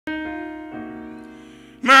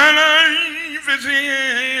My life is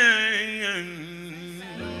in.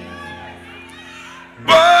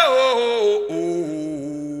 Oh,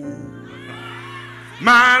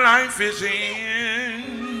 my life is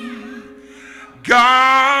in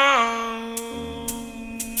God's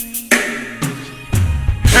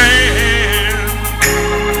hand.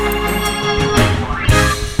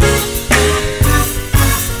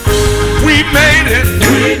 We made it.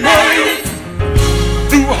 We made it.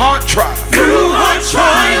 Through hard trials. Through hard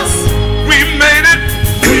trials. We made it.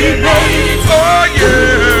 We made it. Oh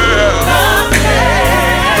yeah.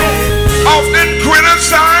 Often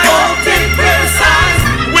criticized. Often criticized.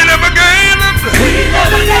 We never gave up. We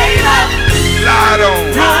never gave up. Lied on.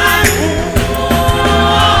 Lied on.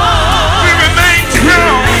 We remain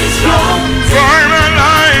strong. For our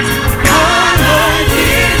life. Our life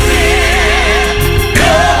is in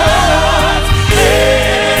God's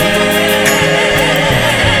hand.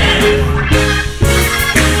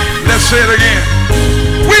 Let's say it again.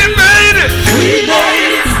 We made it. We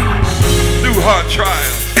made it. Through hard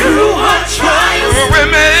trials. Through hard trials. Oh, we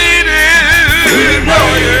made it. We made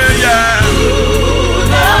oh yeah, yeah. Through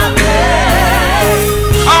the pain.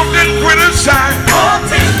 Often criticized.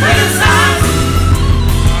 Often criticized.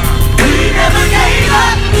 We never gave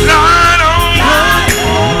up. Lied on. Lied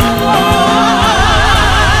on.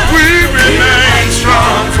 We remain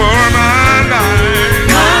strong for my life.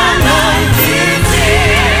 My life is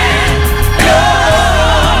in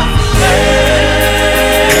God's hand.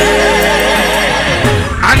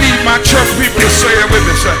 I need my church people to say it with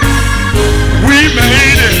me. Say, we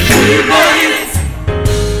made it. We made it.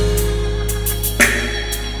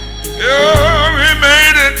 Yeah, we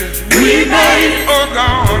made it. We made it. Oh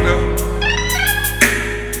God.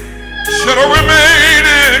 Should have we made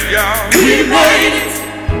it, y'all. We made it.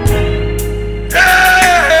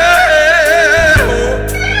 Yeah. Oh,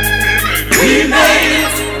 We made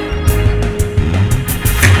it.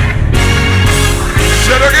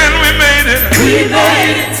 Said again, we made it. We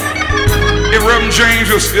made it. If Reverend James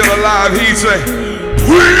was still alive, he'd say,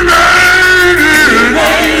 we made We it.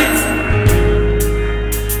 made it.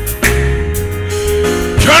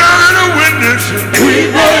 Turn the witness. We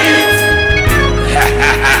made it.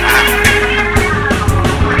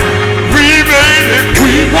 We made it.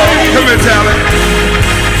 We made it. Come here, Tally.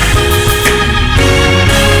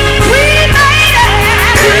 We made it.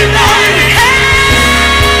 We made it.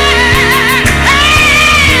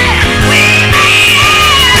 We made it.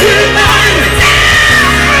 We made it.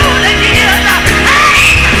 Through the years of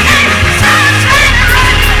pain and sunshine and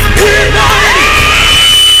rain. We made it.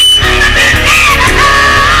 We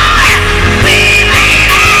made it.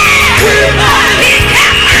 We made it.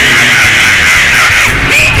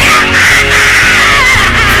 He kept my mind.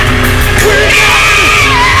 We made it.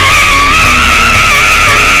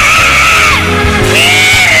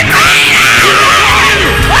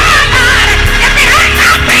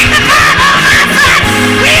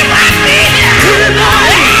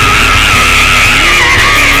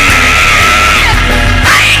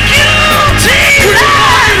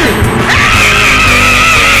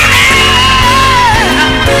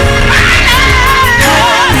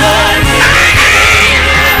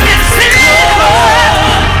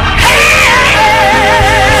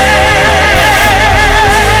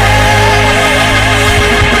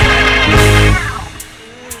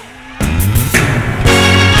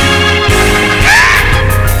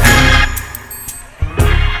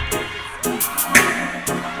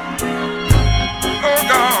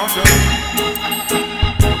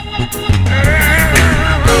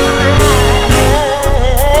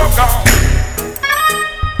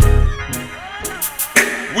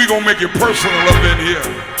 We're going to make it personal up in here.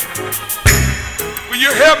 Will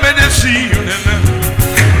you help me this evening?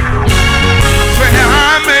 Say,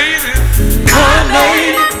 I made it. I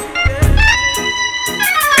made it.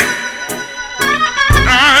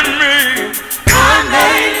 I made it. I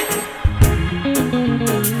made it.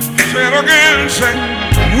 Say it again. Say,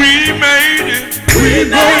 we made it. We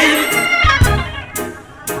made it.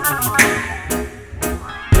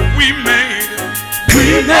 We made it. We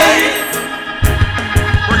made it.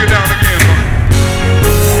 Bring it down again, man.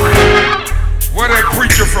 Where that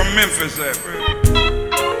preacher from Memphis at, man?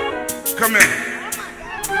 Come in.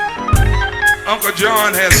 Uncle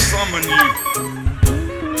John has summoned you.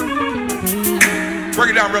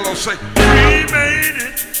 Break it down real low. Say, we made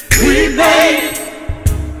it. We made it.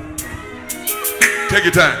 Take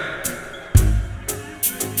your time.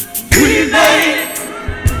 We made it.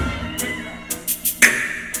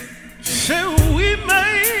 Say, we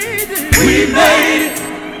made it. We made it.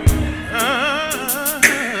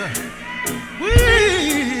 We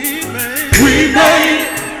made it. We made it.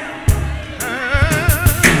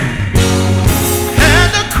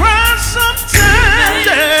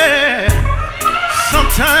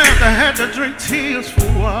 tears for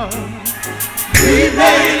what we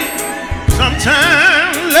made.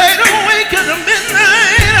 Sometime later, wake in the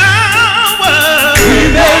midnight hour.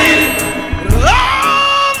 We made.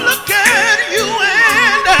 Oh, look at you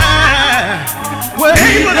and I. We're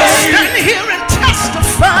able to stand here and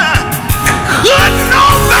testify. Could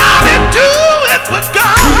nobody do it but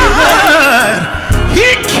God? He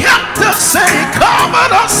kept us and he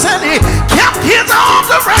covered us and he kept his arms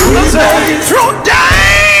around us through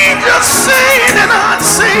danger, seen and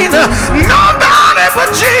unseen. Nobody but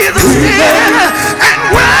Jesus did. And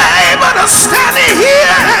we're able to stand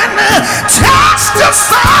here and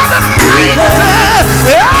testify tonight.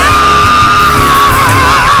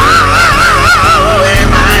 We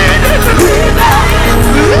made it.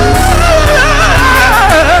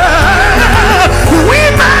 We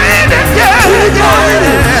made it, yeah. We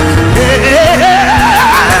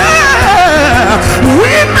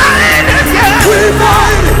made it, yeah. We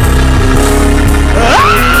made it.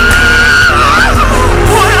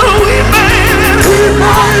 Well, we made it. We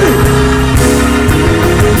made it.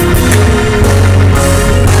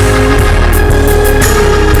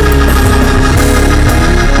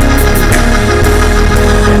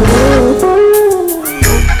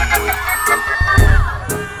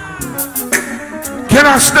 Can I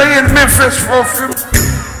stay in Memphis for a few minutes?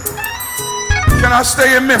 Can I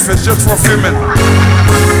stay in Memphis just for a few minutes?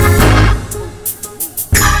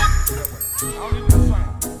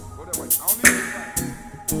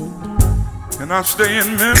 Can I stay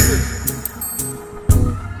in Memphis?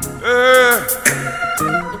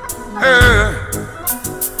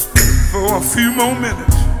 For a few more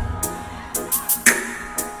minutes.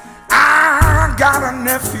 I got a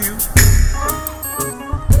nephew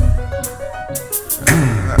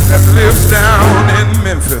that lives down in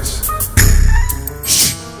Memphis.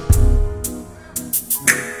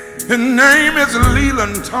 His name is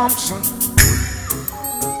Leland Thompson.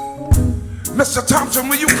 Mr. Thompson,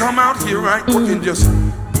 will you come out here right quick and just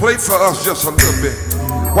play for us just a little bit?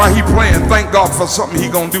 While he playing, thank God for something he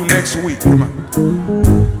gonna do next week. Come on.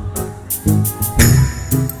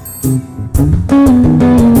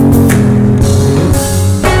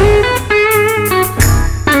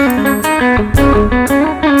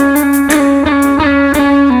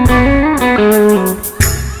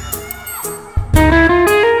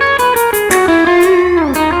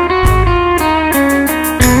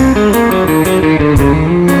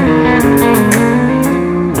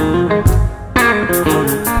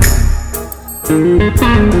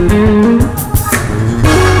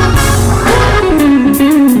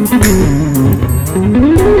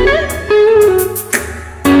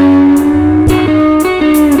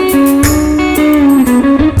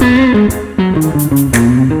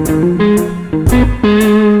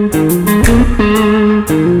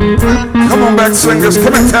 Singers,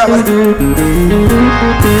 come and tell it.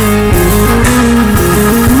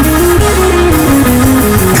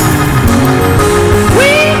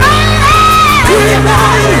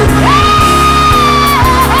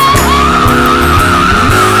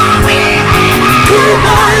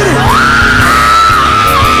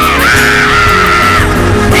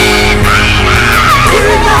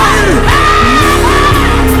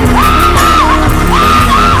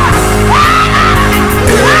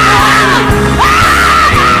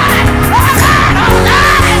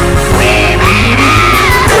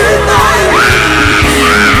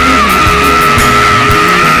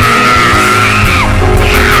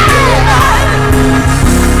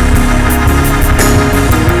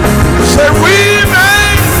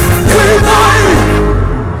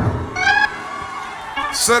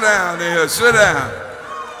 Sit down there, sit down.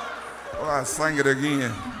 Oh, I sang it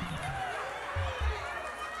again.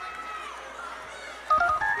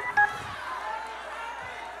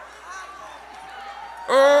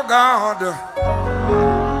 Oh, God.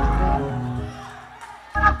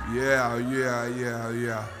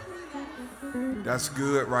 Yeah. That's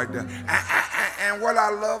good right there. And what I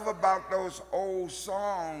love about those old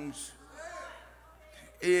songs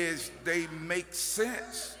is they make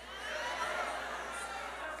sense.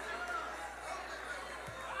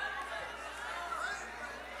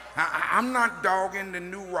 I'm not dogging the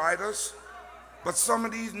new writers, but some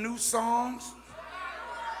of these new songs,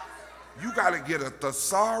 you got to get a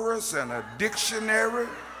thesaurus and a dictionary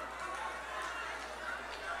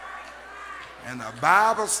and a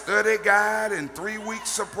Bible study guide and 3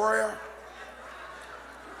 weeks of prayer.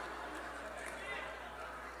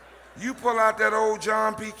 You pull out that old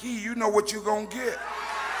John P. Key, you know what you're going to get.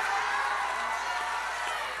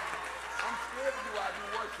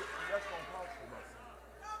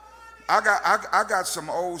 I got some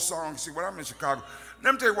old songs. See, when I'm in Chicago,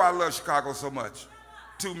 let me tell you why I love Chicago so much.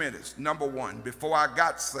 2 minutes. Number one, before I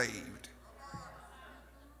got saved,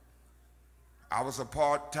 I was a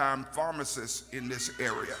part-time pharmacist in this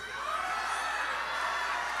area.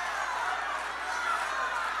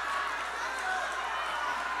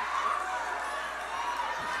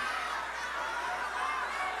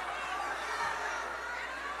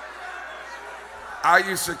 I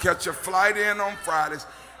used to catch a flight in on Fridays,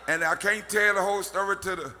 and I can't tell the whole story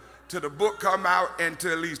till the book come out and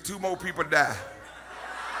till at least 2 more people die.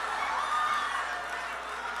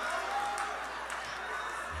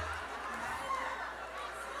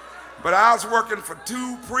 But I was working for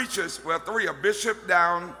 2 preachers, well 3, a bishop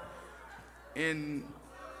down in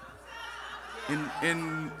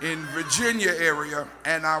Virginia area,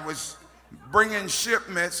 and I was bringing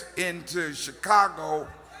shipments into Chicago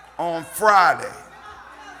on Friday.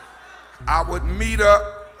 I would meet up,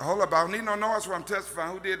 hold up, I don't need no noise when I'm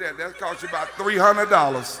testifying. Who did that? That cost you about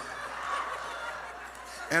 $300.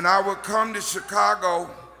 And I would come to Chicago,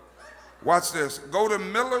 watch this, go to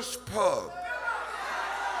Miller's Pub,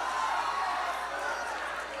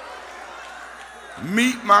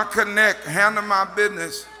 meet my connect, handle my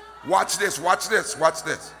business, watch this, watch this, watch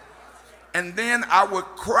this. And then I would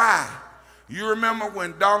cry. You remember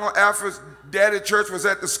when Donald Alfred's daddy church was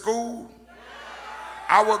at the school?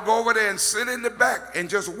 I would go over there and sit in the back and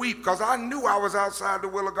just weep because I knew I was outside the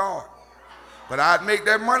will of God. But I'd make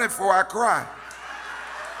that money before I cried.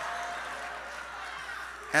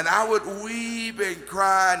 And I would weep and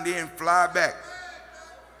cry and then fly back.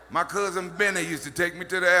 My cousin Benny used to take me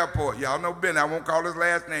to the airport. Y'all know Benny. I won't call his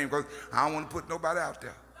last name because I don't want to put nobody out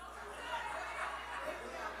there.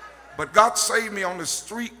 But God saved me on the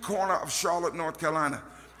street corner of Charlotte, North Carolina.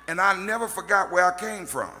 And I never forgot where I came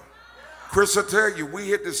from. Chris will tell you, we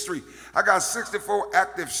hit the street. I got 64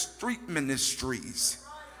 active street ministries.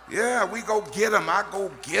 Yeah, we go get them. I go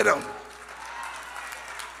get them.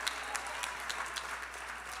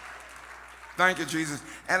 Thank you, Jesus.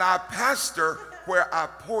 And I pastor where I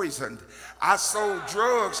poisoned. I sold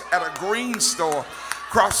drugs at a green store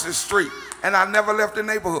across the street, and I never left the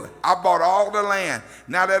neighborhood. I bought all the land.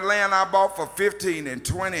 Now that land I bought for $15 and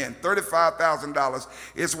 $20 and $35,000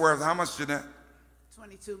 is worth how much, Jeanette?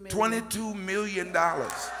 $22 million.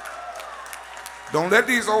 Don't let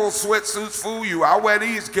these old sweatsuits fool you. I wear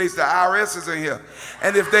these in case the IRS is in here.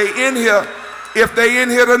 And if they in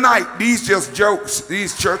here tonight, these just jokes,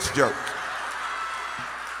 these church jokes.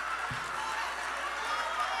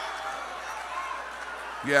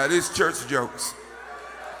 Yeah, these church jokes.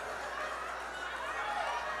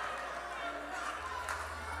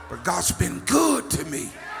 But God's been good to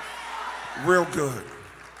me. Real good.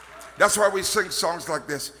 That's why we sing songs like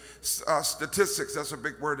this. Statistics, that's a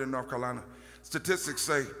big word in North Carolina. Statistics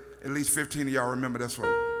say, at least 15 of y'all remember this one.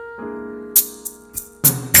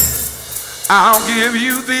 I'll give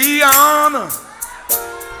you the honor.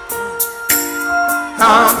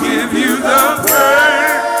 I'll give you the praise.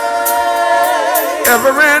 Ever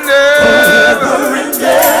and ever.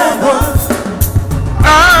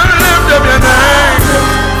 I'll lift up your name.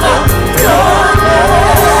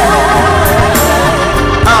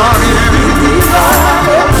 I'll give you the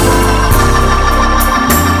honor.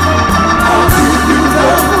 I'll give you the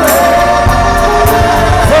praise.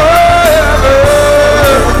 Forever.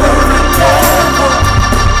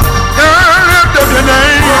 I'll lift up your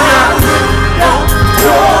name.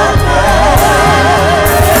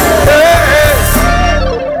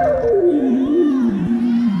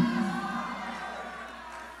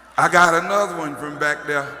 I got another one from back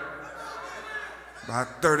there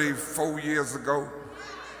about 34 years ago.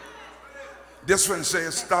 This one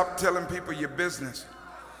says, stop telling people your business.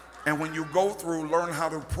 And when you go through, learn how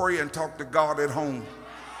to pray and talk to God at home.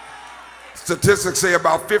 Statistics say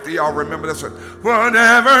about 50 of y'all remember this one.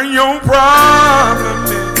 Whatever your problem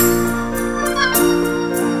is,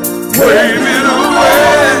 wave it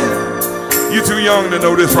away. You're too young to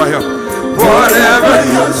know this right here. Whatever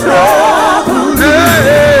your trouble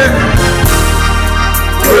is,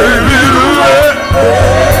 wave it away.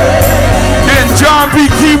 Then John P.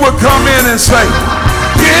 Key would come in and say,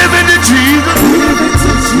 give it to Jesus. Give it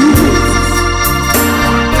to Jesus.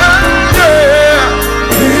 Yeah.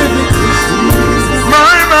 Give it to Jesus.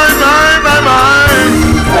 My.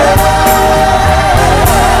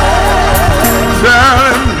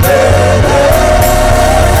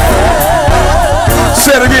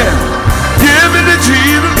 Say it again. Give it to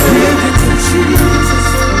Jesus. Give it to Jesus.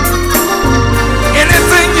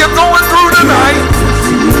 Anything you're going through tonight.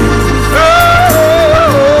 Oh,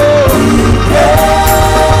 yeah.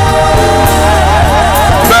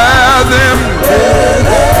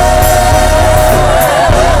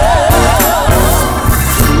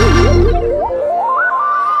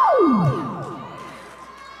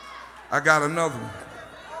 got another one.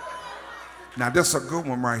 Now this is a good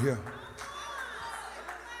one right here.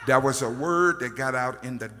 There was a word that got out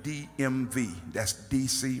in the DMV. That's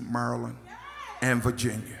DC, Maryland, and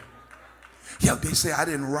Virginia. Yeah, they say I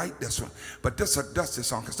didn't write this one, but this is a dusty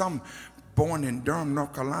song because I'm born in Durham,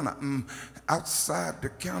 North Carolina, outside the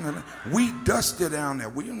county. We dusted down there.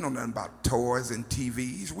 We didn't know nothing about toys and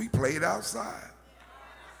TVs. We played outside.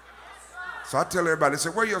 So I tell everybody, they say,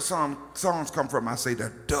 where your songs come from? I say,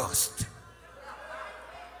 the dust.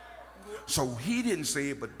 So he didn't say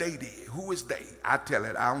it, but they did. Who is they? I tell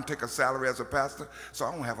it. I don't take a salary as a pastor, so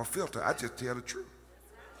I don't have a filter. I just tell the truth.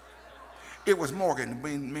 It was Morgan,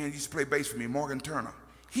 man used to play bass for me, Morgan Turner.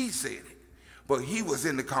 He said it, but he was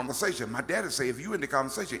in the conversation. My daddy say, if you in the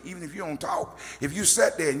conversation, even if you don't talk, if you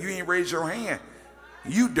sat there and you ain't raised your hand,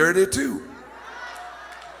 you dirty too.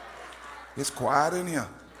 It's quiet in here.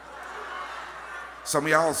 Some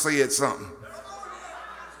of y'all said something.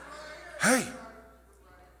 Hey,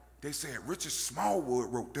 they said Richard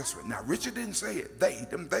Smallwood wrote this one. Now, Richard didn't say it.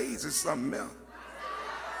 Them theys is something else.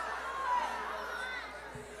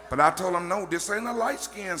 But I told him, no, this ain't a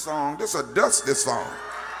light-skinned song. This is a dusty song.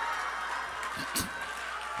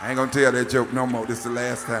 I ain't gonna tell that joke no more. This is the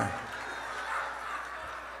last time.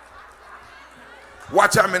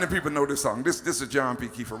 Watch how many people know this song. This is John P.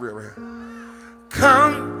 Key for real right here.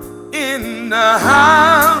 Come in the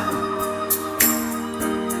house.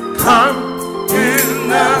 Come in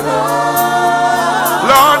the house.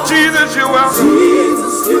 Lord Jesus, you're welcome.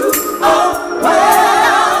 Jesus, you are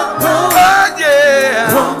welcome. Oh, yeah.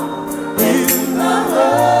 Come in the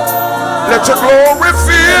house. Let your glory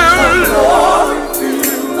fill. Let your glory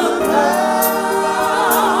fill the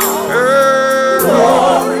house.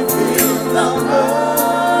 Glory fill the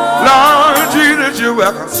house. Lord Jesus, you're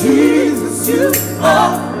welcome. Jesus, you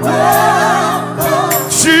are welcome.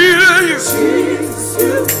 Jesus,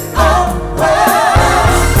 you are welcome.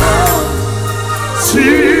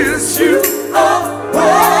 Jesus, you are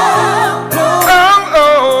welcome.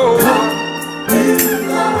 oh. Come in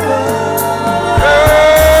the house.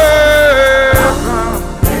 Come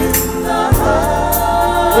In the house.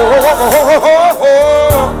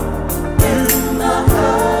 In the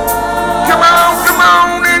house. come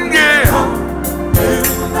on in, yeah.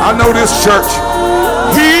 I know this church.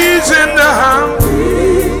 He's in the house.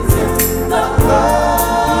 He's in the house.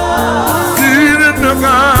 He's in the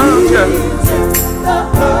house. Yeah. He's in the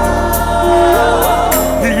house.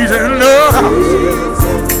 He's in the house. He's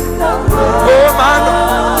in the house. Oh my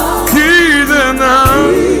God. He's in the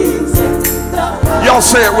house. He's in the house. Y'all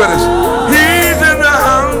say it with us. He's in the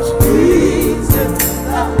house. He's in the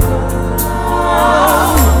house.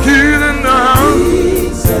 He's in the house.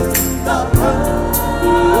 He's in the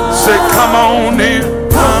house. Say, come on in.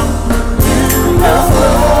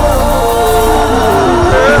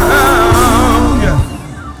 Yeah.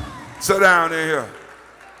 Sit down in here.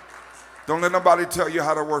 Don't let nobody tell you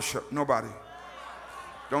how to worship. Nobody.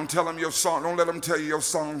 Don't tell them your song. Don't let them tell you your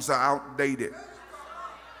songs are outdated.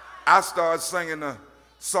 I started singing a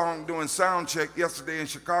song doing sound check yesterday in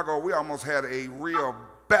Chicago. We almost had a real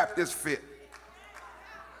Baptist fit.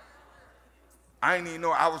 I didn't even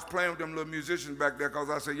know. I was playing with them little musicians back there because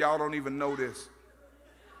I said, y'all don't even know this.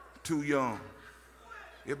 Too young.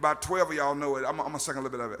 If about 12 of y'all know it, I'm going to sing a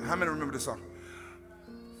little bit of it. How many remember this song?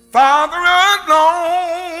 Father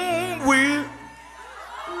alone will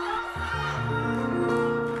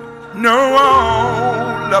know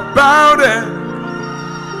all about it.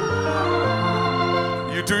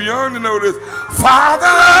 You too young to know this.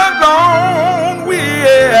 Father alone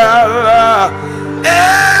will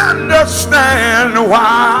understand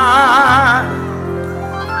why.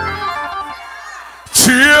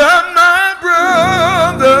 Till my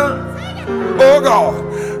brother, oh God,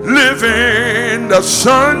 live in the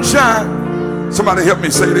sunshine. Somebody help me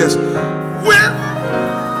say this. With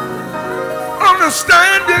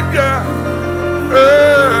understanding, God.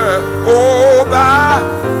 Oh, by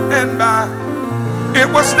and by, it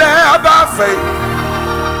was there by faith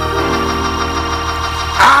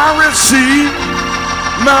I received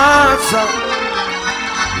my son.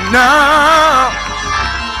 Now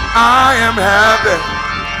I am happy.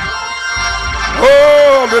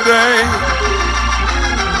 Oh, today.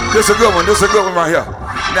 This is a good one. This is a good one right here.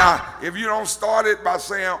 Now, if you don't start it by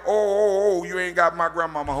saying, oh, you ain't got my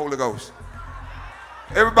grandmama Holy Ghost.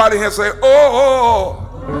 Everybody here say, oh.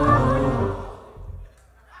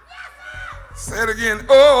 Say it again.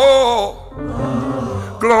 Oh.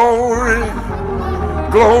 Glory.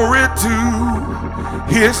 Glory to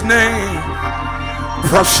his name.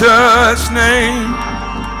 Precious name.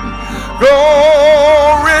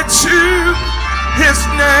 Glory to his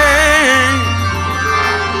name.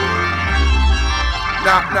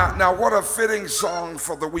 Now, what a fitting song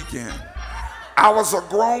for the weekend. I was a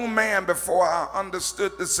grown man before I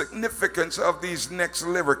understood the significance of these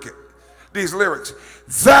lyrics.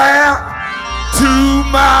 There to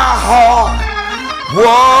my heart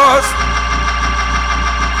was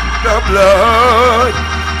the blood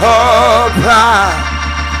applied,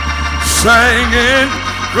 singing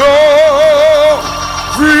glory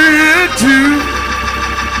to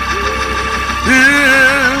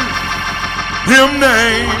Him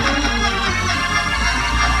name.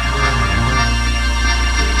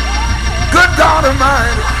 Good God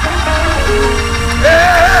Almighty.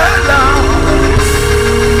 Yeah, Lord.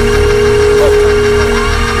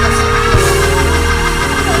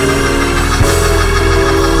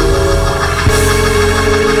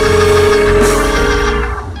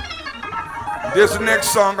 This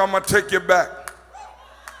next song, I'm going to take you back.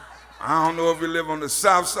 I don't know if you live on the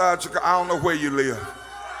south side of Chicago. I don't know where you live.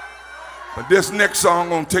 But this next song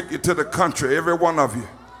going to take you to the country, every one of you.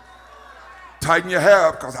 Tighten your hair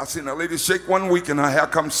up, because I seen a lady shake one week and her hair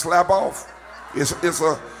come slap off. It's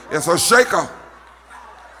a shaker.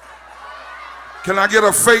 Can I get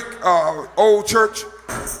a fake old church?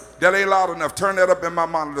 That ain't loud enough. Turn that up in my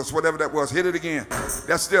monitors, whatever that was. Hit it again.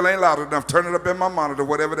 That still ain't loud enough. Turn it up in my monitor,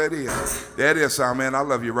 whatever that is. There it is, sound man. I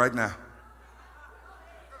love you right now.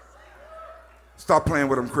 Stop playing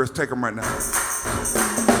with them, Chris. Take them right now.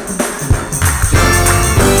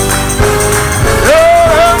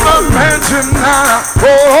 Mansion now.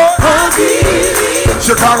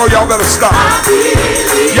 Chicago, y'all better stop.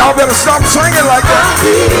 Y'all better stop singing like that.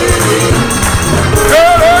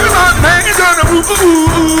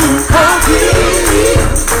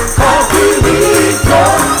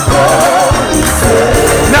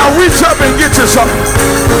 Now reach up and get you something.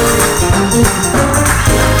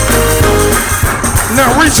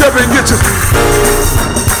 Now reach up and get you something.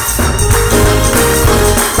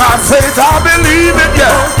 By faith I believe it,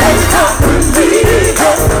 yeah.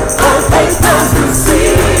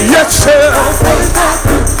 Yes, sir.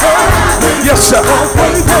 Yes, sir. I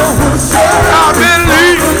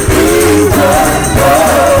believe.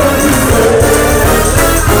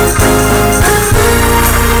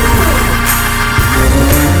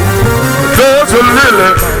 There's a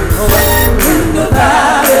lily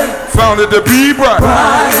found it to be bright.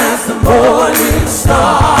 Bright as the morning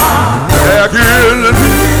star. There in the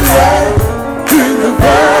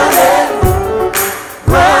valley,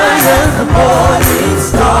 bright as the morning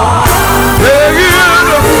star. There in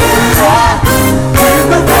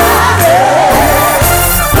the valley,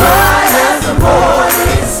 bright as the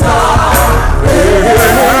morning star.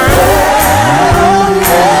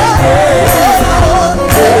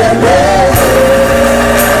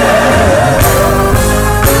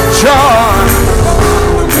 John,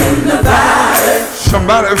 in the valley,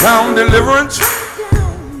 somebody found deliverance.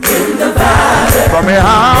 From your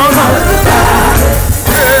house, yeah.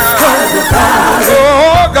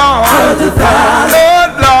 Oh God,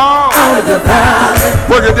 Lord, Lord,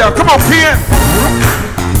 work it down. Come on, Ken.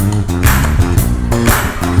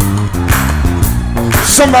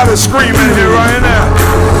 Somebody screaming here right now.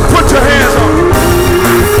 Put your hands on it.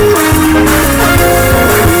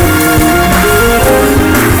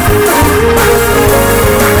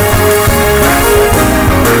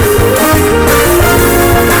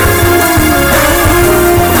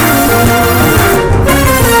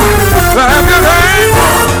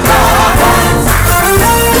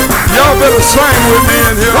 Y'all better sing with me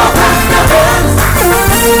in here.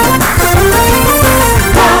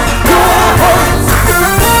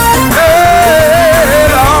 Hey,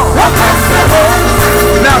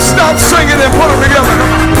 now stop singing and put them together.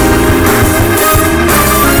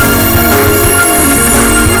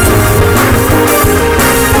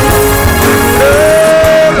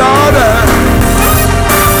 Hey, Lord.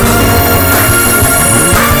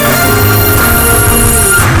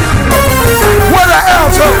 Where the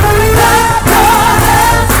alto?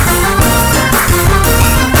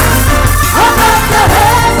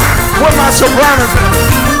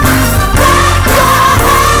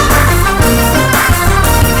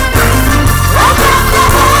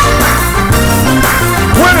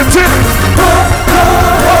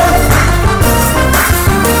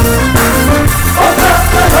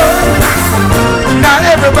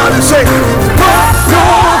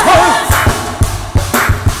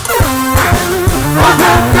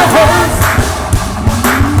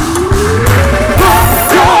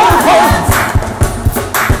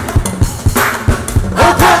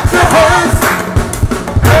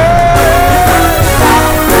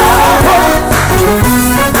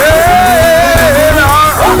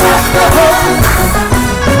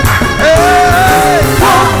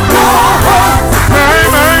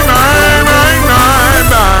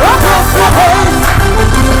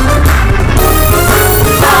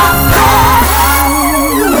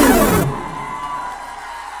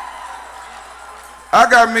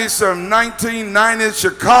 got me some 1990s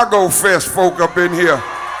Chicago Fest folk up in here.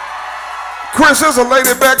 Chris, there's a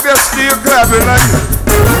lady back there still clapping like that.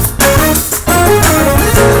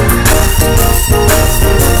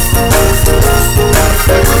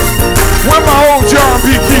 Where my old John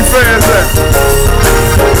P. Key fans at?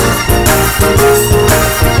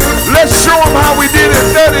 Let's show them how we did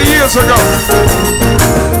it 30 years ago.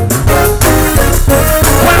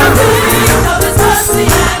 When I think of His mercy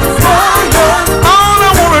and His kindness, all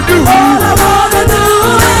I wanna do is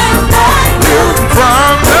thank you.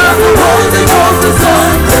 From the rising of the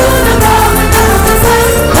sun to the going down of the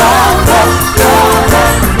same,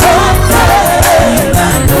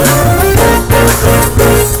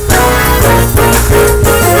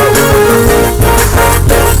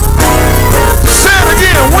 say it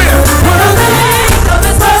again, when I think of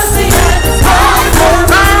His mercy and His kindness,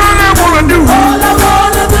 all I wanna do is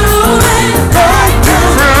thank you.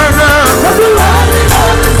 From the rising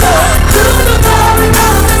of the sun to the going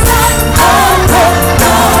down of the same,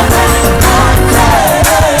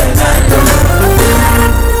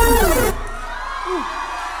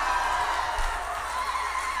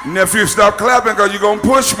 nephew, stop clapping because you're going to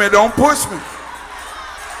push me. Don't push me.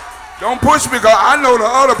 Don't push me because I know the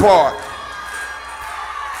other part.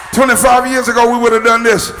 25 years ago, we would have done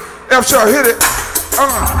this. F-sharp, hit it.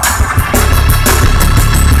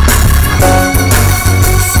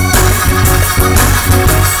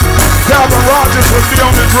 Calvin Rogers would be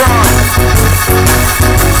on the drum.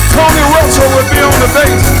 Tony Russell would be on the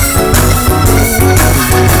bass.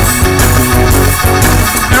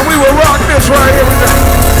 And we will rock this right here with them.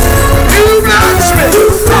 You blessed me.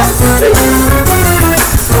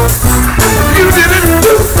 You did it.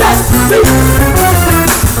 You blessed me.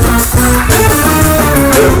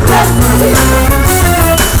 You blessed me.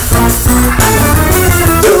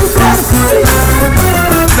 You blessed me.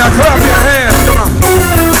 Now clap your hands. Come on.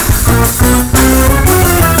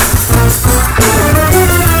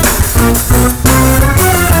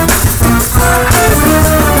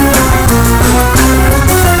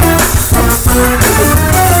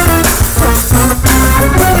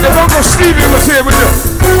 If Uncle Stevie was here with you.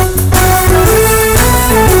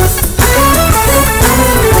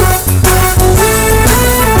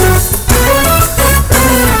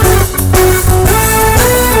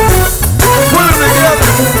 Put it together.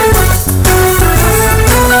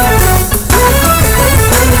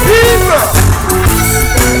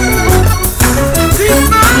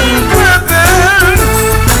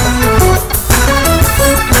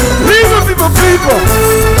 People. People.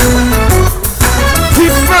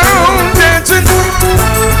 Keep on dancing.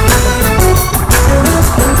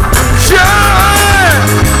 Shine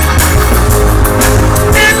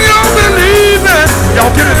in your believing.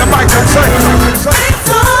 Y'all get in the mic and sing.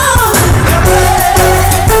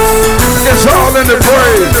 It's all in the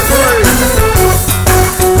praise.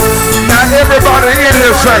 Now everybody in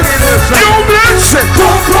here say, your blessing,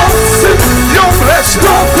 your blessing,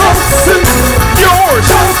 yours,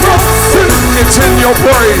 it's in your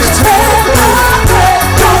praise.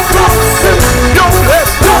 Your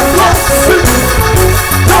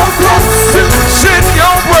blessing, send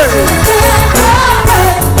your praise.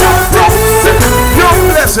 Your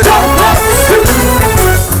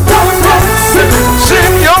blessing,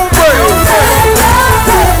 send your praise.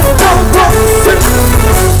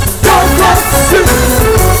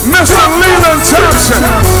 Mr. Leland Thompson,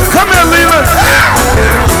 come here, Leland.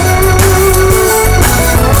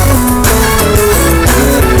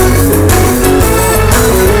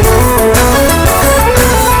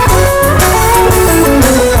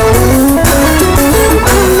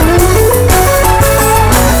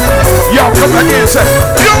 Y'all come back in and say,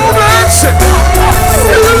 your blessing.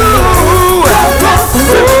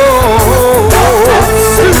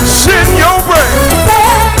 Send your praise.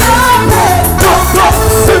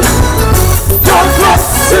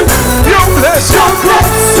 Your blessing.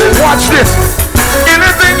 Watch this.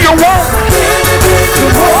 Anything you want.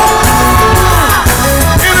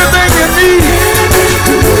 Anything you need.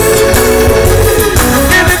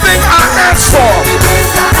 Anything I ask for.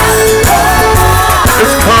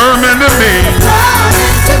 It's coming to me.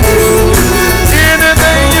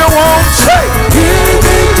 Anything you want, say.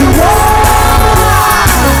 Anything you want.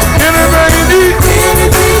 Anything you need.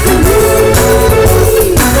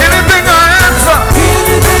 Anything I answer.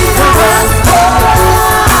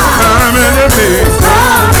 Coming to me.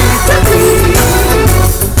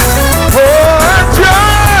 Oh,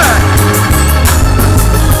 joy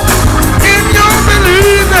in your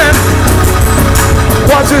believing.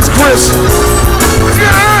 Watch this, Chris.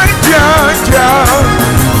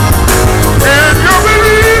 And you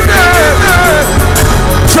believe that.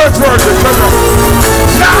 Church version, come on.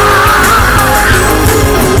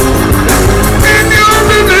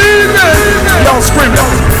 Y'all scream it.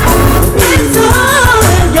 It's all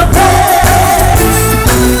in your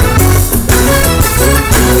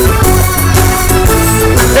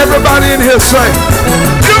Everybody in here say,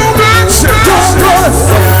 you've been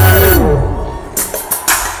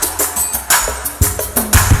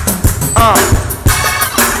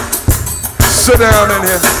sit down in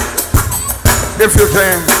here if you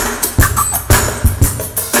can.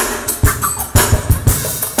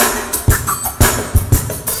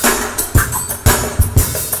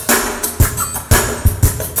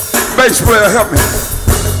 Bass player, help me.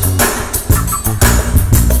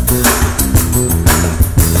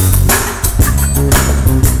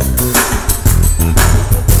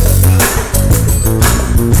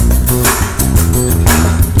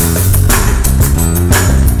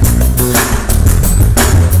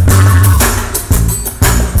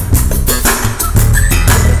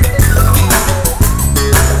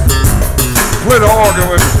 Play the organ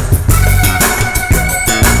with me.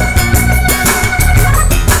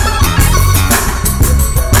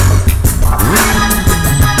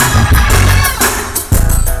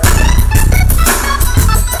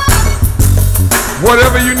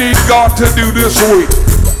 Whatever you need God to do this week,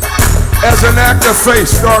 as an act of faith,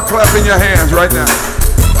 start clapping your hands right now.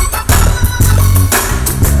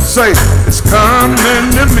 Say, it's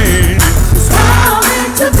coming to me. It's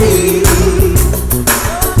coming to me.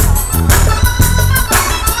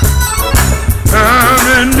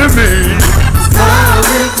 Coming to me. It's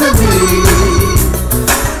coming to me.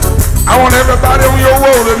 I want everybody on your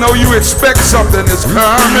road to know you expect something. It's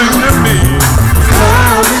coming to me. It's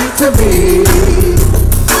coming to me.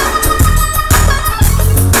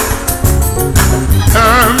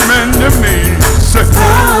 Coming to me. Say,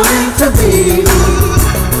 Coming to me.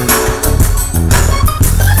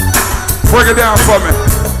 break it down for me.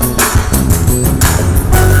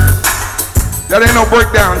 That ain't no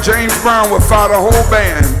breakdown. James Brown would fire the whole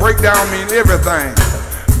band. Breakdown means everything.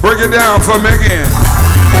 Break it down for me again.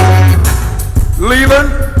 Leland,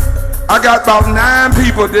 I got about 9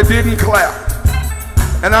 people that didn't clap.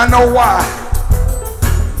 And I know why.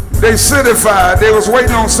 They certified. They was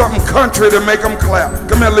waiting on something country to make them clap.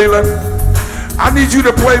 Come here, Leland. I need you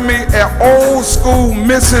to play me an old school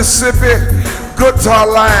Mississippi guitar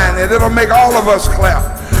line, and it'll make all of us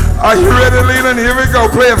clap. Are you ready, Leland? Here we go.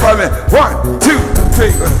 Play it for me. 1, 2,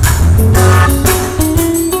 3.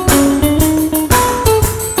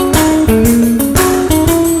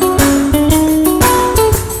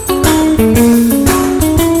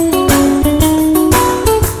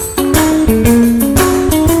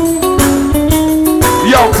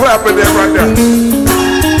 Y'all clapping that right there.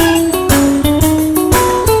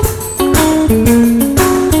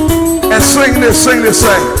 And sing this,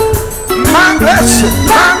 say, my blessing,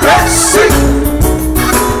 my blessing.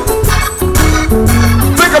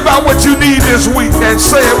 Think about what you need this week and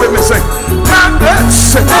say it with me. Say, my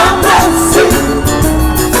blessing, my blessing.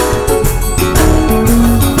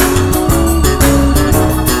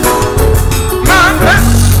 My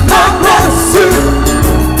blessing, my blessing.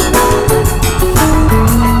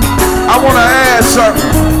 I want to add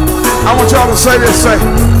something. I want y'all to say this.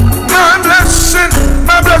 Say,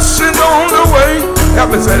 my blessing's on the way.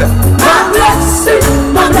 Help me say that. My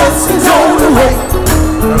blessing's on the way.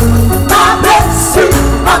 My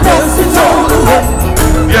blessing's on the way.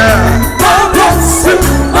 Yeah. My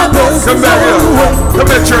blessing's Come back here. on the way. Come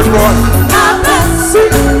here, church boy. My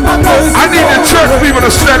blessing's I need the church people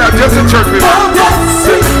to stand up. Just the church people.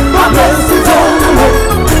 my blessing's on the way.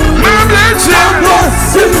 My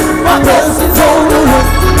blessing. My blessing's on the way.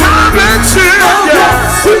 My blessing. Yeah.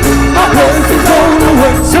 My blessing's on the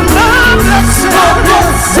way. So my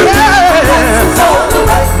blessing, yeah. on the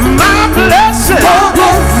way. My blessing,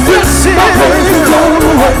 yes, it is.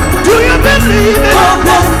 Do you believe it?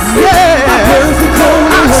 Yeah.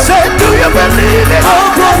 I said, do you believe it?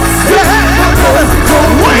 Yeah.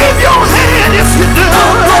 Wave your hand if you do.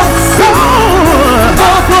 Come on.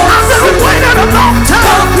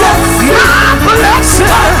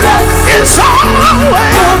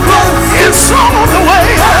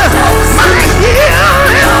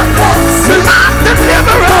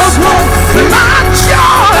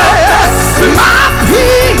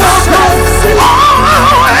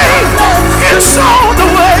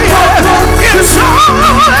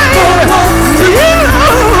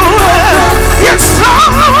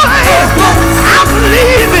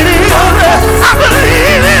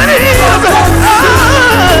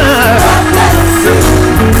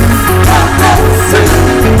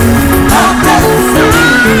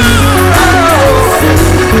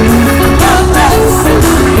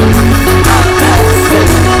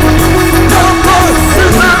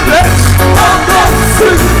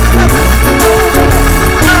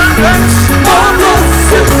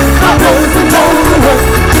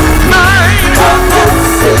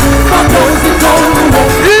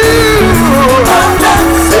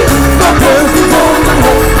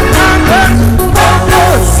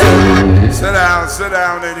 Sit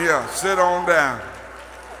down in here. Sit on down.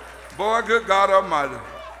 Boy, good God Almighty.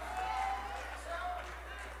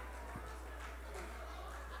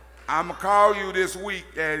 I'm going to call you this week,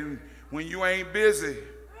 and when you ain't busy,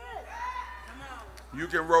 you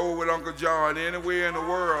can roll with Uncle John anywhere in the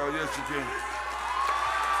world. Yes, you can.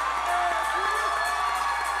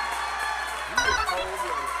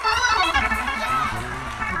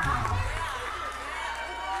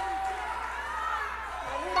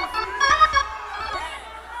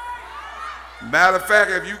 Matter of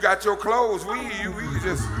fact, if you got your clothes, we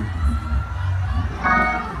just.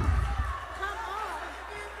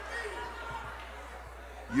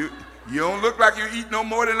 You don't look like you eat no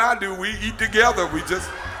more than I do. We eat together. We just,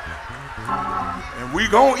 and we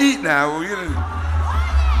gonna eat now.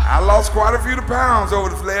 I lost quite a few pounds over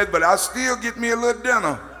the last, but I still get me a little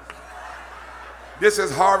dinner. This is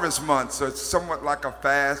harvest month, so it's somewhat like a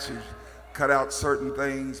fast. You cut out certain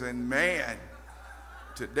things, and man,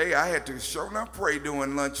 today I had to sure enough pray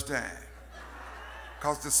during lunchtime.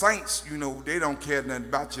 Because the saints, you know, they don't care nothing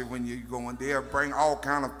about you when you're going there. Bring all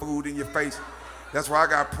kind of food in your face. That's why I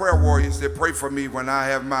got prayer warriors that pray for me when I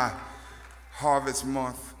have my harvest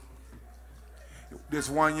month. This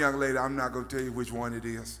one young lady, I'm not going to tell you which one it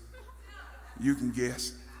is. You can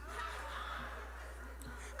guess.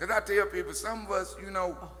 Because I tell people, some of us, you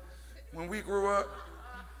know, when we grew up,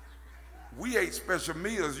 we ate special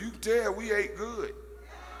meals. You can tell we ate good.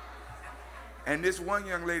 And this one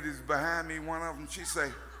young lady is behind me, one of them, she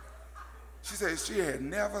said she had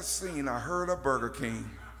never seen or heard of Burger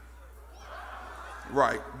King.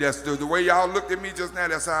 Right, that's the way y'all looked at me just now,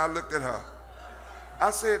 that's how I looked at her.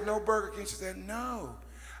 I said, no Burger King? She said, no.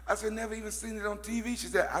 I said, never even seen it on TV? She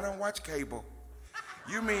said, I don't watch cable.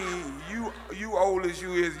 You mean, you old as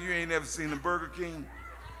you is, you ain't never seen a Burger King?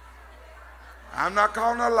 I'm not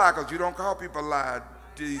calling her a lie, because you don't call people lie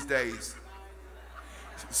these days.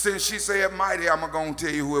 Since she said mighty, I'm going to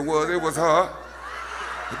tell you who it was. It was her.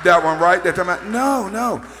 That one, right? That time,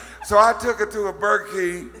 no. So I took her to a Burger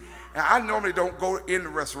King, and I normally don't go in the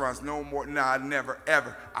restaurants no more. Nah, never,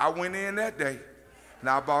 ever. I went in that day, and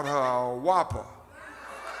I bought her a Whopper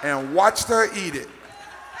and watched her eat it.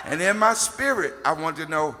 And in my spirit, I wanted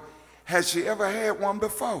to know, has she ever had one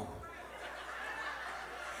before?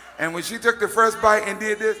 And when she took the first bite and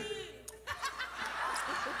did this,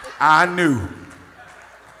 I knew.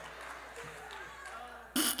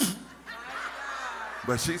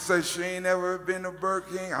 But she said she ain't never been to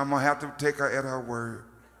Burger King. I'm going to have to take her at her word.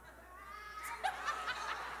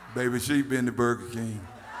 Baby, she been to Burger King.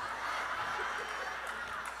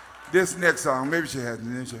 This next song, maybe she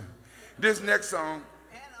hasn't, didn't she? This next song,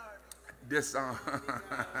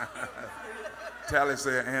 Tally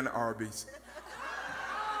said, and Arby's.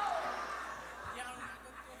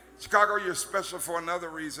 Chicago, you're special for another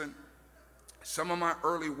reason. Some of my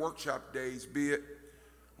early workshop days, be it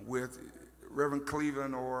with Reverend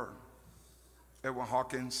Cleveland or Edwin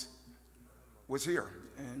Hawkins, was here.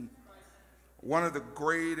 And one of the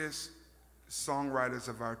greatest songwriters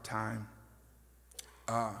of our time,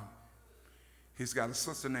 he's got a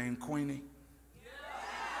sister named Queenie.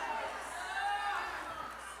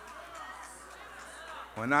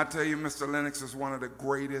 When I tell you Mr. Lennox is one of the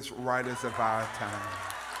greatest writers of our time.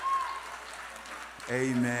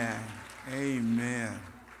 Amen, amen,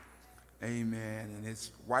 amen. And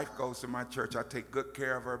his wife goes to my church. I take good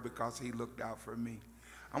care of her because he looked out for me.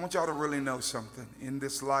 I want y'all to really know something. In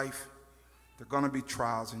this life, there are going to be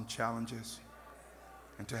trials and challenges.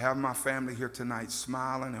 And to have my family here tonight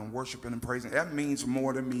smiling and worshiping and praising, that means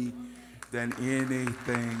more to me than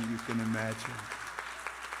anything you can imagine.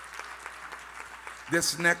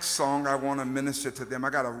 This next song, I want to minister to them.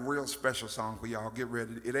 I got a real special song for y'all. Get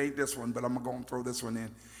ready. It ain't this one, but I'm going to throw this one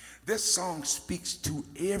in. This song speaks to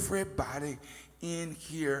everybody in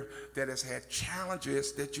here that has had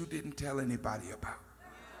challenges that you didn't tell anybody about.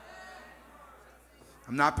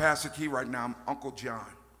 I'm not Pastor Key right now. I'm Uncle John.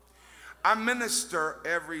 I minister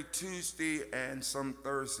every Tuesday and some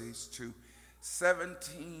Thursdays to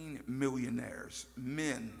 17 millionaires,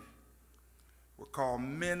 men. We're called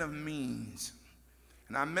men of means.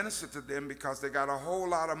 And I minister to them because they got a whole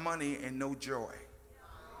lot of money and no joy.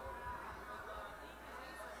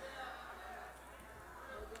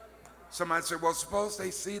 Somebody said, well, suppose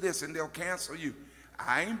they see this and they'll cancel you.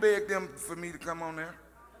 I ain't begged them for me to come on there.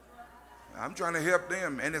 I'm trying to help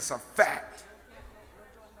them, and it's a fact.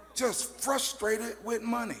 Just frustrated with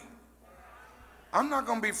money. I'm not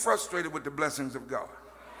going to be frustrated with the blessings of God.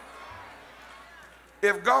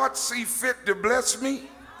 If God see fit to bless me,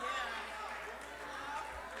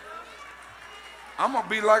 I'm going to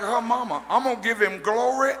be like her mama. I'm going to give him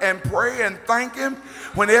glory and pray and thank him.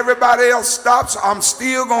 When everybody else stops, I'm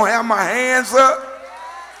still going to have my hands up.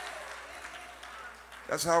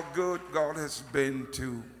 That's how good God has been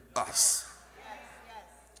to us.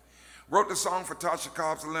 Wrote the song for Tasha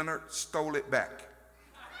Cobbs Leonard, Stole It Back.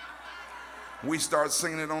 We started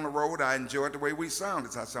singing it on the road. I enjoyed the way we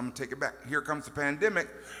sounded. So I said, I'm going to take it back. Here comes the pandemic.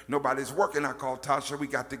 Nobody's working. I called Tasha. We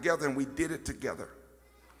got together and we did it together.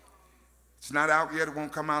 It's not out yet. It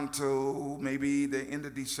won't come out until maybe the end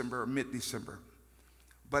of December or mid-December.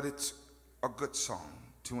 But it's a good song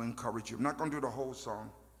to encourage you. I'm not going to do the whole song.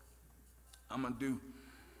 I'm going to do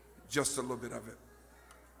just a little bit of it.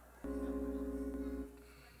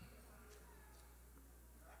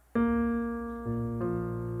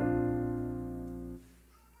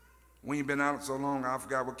 We ain't been out so long, I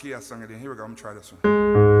forgot what key I sung it in. Here we go, I'm gonna try this one.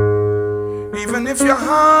 Even if your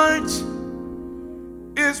heart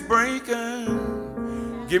is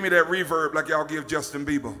breaking, give me that reverb like y'all give Justin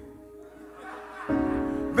Bieber.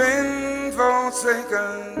 Been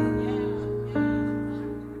forsaken,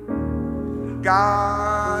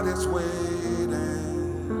 God is waiting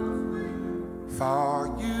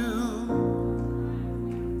for you.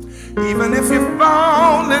 Even if you're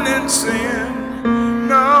falling in sin,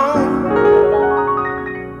 no,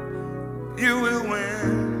 you will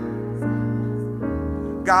win.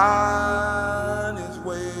 God is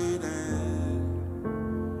waiting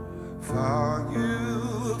for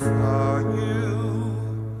you, for you,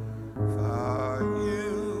 for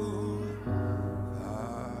you,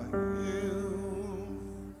 for you.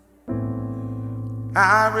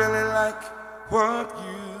 I really like what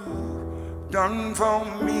you've done for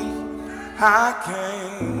me. I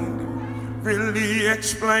can't really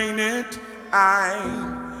explain it.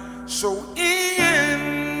 I'm so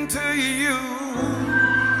into you.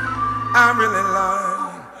 I really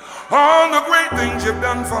like all the great things you've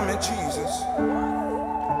done for me, Jesus.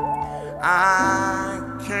 I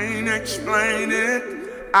can't explain it.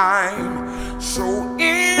 I'm so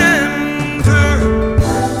into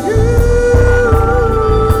you.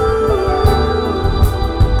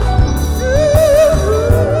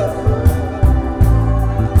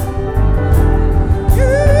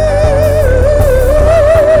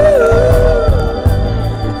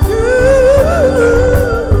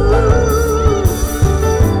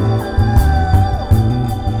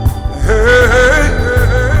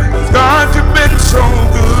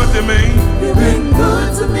 You've been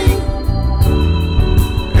good to me.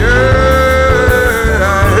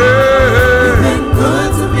 You've been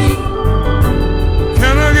good to me.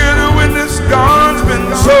 Can I get a witness? God's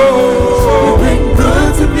been so. You've been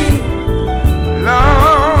good to me.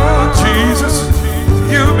 Lord Jesus,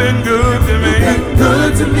 you've been good to me. You've been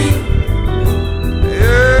good to me.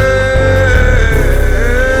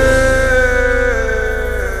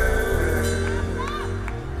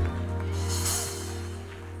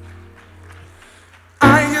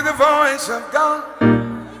 Voice of God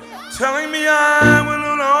telling me I will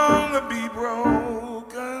no longer be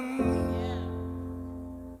broken.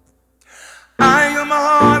 I am my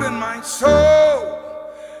heart and my soul,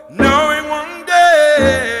 knowing one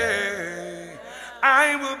day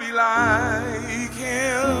I will be like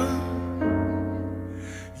him.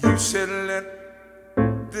 You said let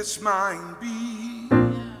this mind be.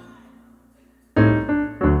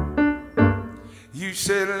 You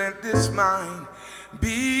said let this mind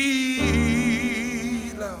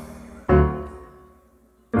be, Lord.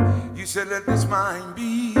 You said let this mind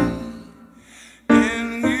be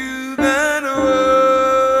in you that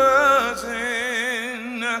was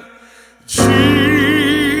in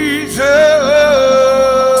Jesus.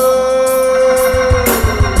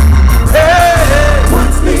 Hey,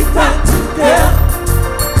 puts me back together.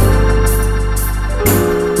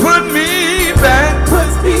 Put me back.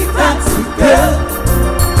 Puts me back together.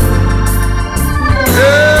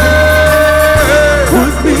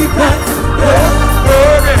 Puts me back together.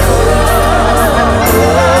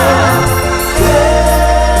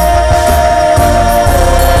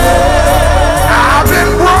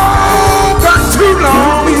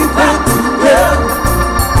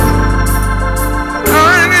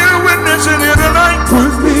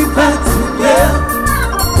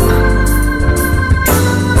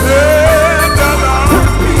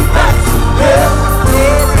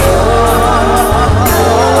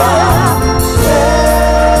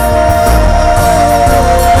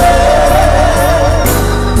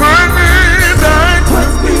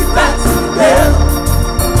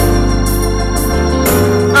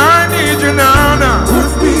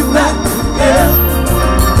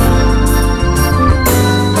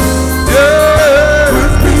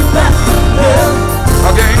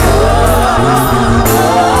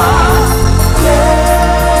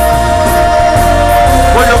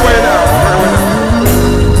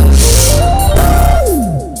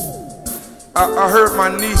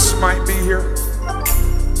 Maurice might be here.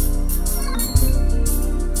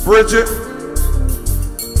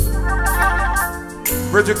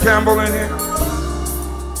 Bridget Campbell in here.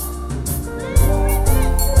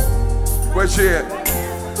 Where's she at?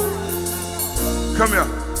 Come here.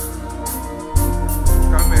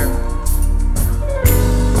 Come here.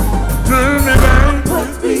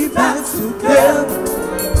 Put me back together.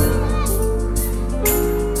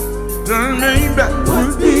 Turn me back.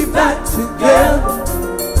 Put me back together.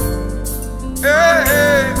 Hey,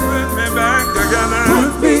 hey, put me back together.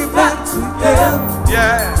 Put me back together.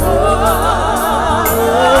 Yeah. Oh,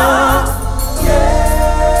 yeah.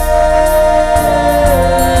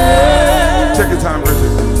 Take your time,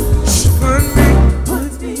 Bridget.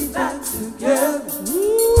 Put me back together.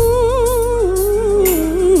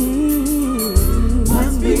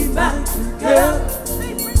 Put me back together.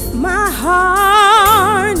 My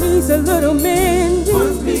heart needs a little mending.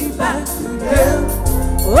 Put me back together.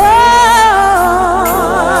 Oh,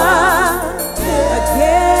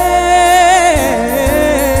 again.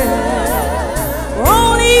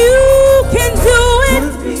 Only you can do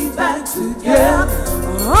it. Put me back together.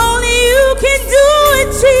 Only you can do it,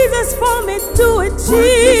 Jesus. For me, do it,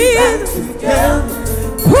 Jesus.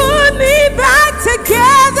 Put me back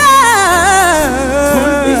together.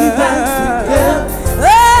 Put me back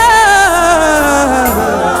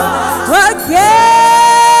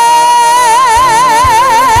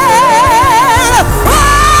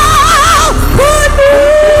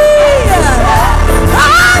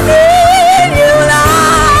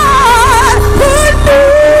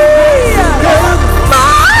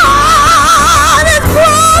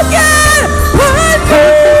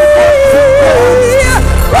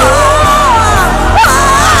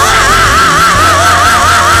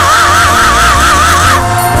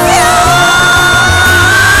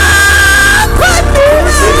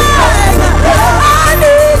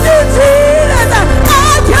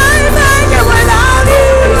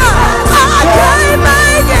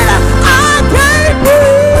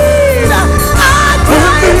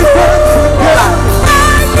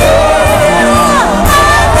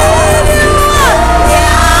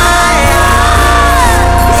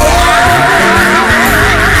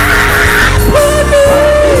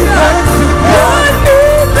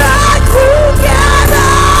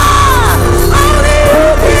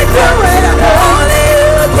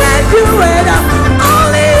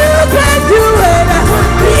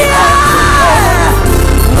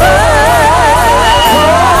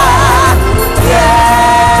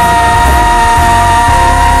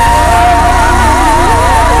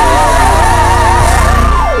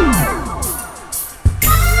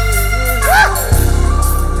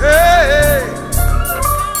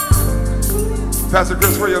Pastor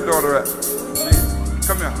Chris, where your daughter at?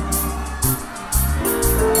 Come here.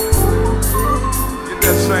 Get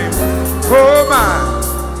that same. Oh my.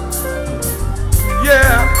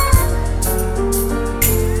 Yeah.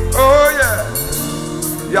 Oh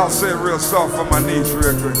yeah. Y'all say it real soft for my knees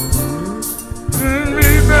real quick. Put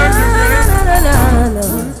me back together.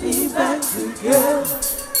 Put me back together.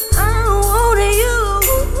 I want you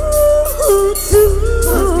to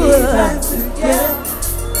Put me back together.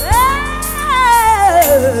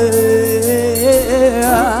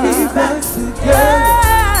 Put me back together.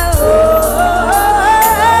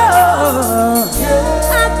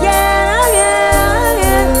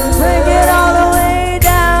 Again, bring it all the way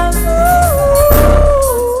down.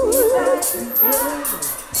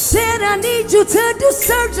 Said I need you to do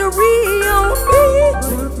surgery on me.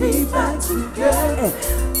 Put me back together.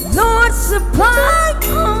 Lord, supply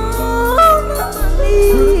all my Put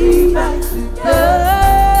me needs. back together.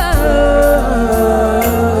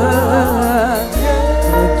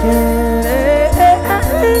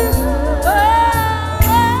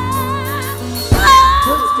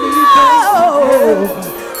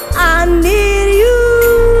 I need you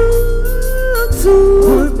to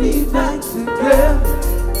Put me back together.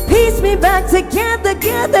 piece me back together,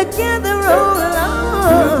 together, oh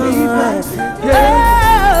Put me back Lord. together.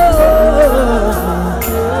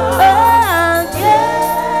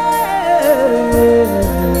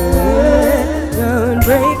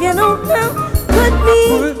 Breaking on down, put me.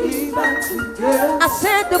 Put me back together. I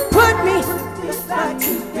said to put me. Back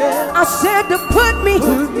together. I said to put me.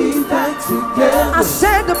 Put me back together. I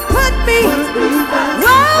said to put me. Put me back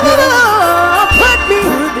Oh, put me.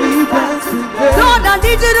 Put me back together. Lord, I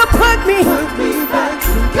need you to put me. Put me back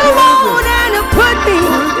together. Come on and put me.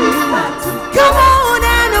 Put me back together. Come on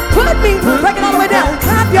and put me. Break it all the way down.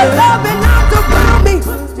 Wrap your loving arms around me.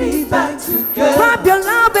 Put me back together. Wrap your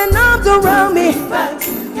loving arms around me. Back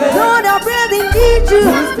together. Lord, I really need you.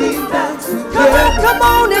 Put me back together. Come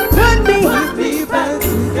on and put me. Put me back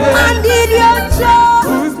together.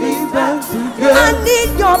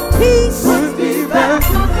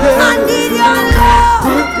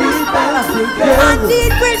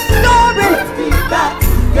 Restore me.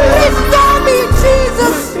 Restore me,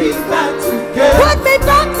 Jesus. Put me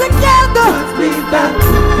back together.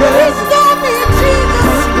 Restore me, Jesus.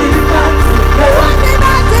 Put me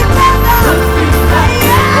back together.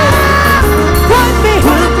 Yeah. Put me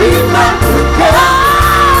back together.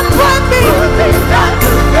 Put me back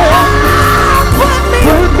together. Put me back together. Put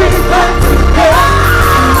me back together.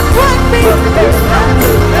 Put me back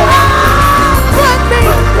together. Put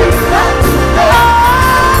me back together.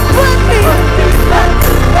 Put me back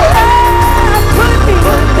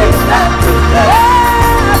together.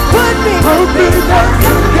 Put me back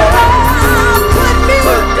together. Put me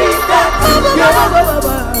back together.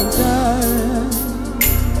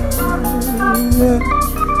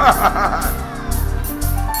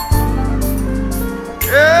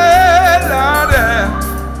 Yeah, Lord.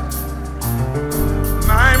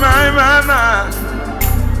 My.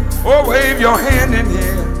 Oh, wave your hand in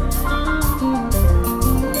here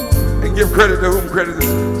and give credit to whom credit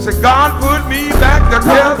is. Say, God put me back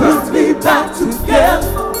together. God put me back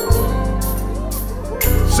together.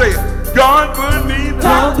 Say it. God put me back.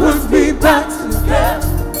 God put me back together.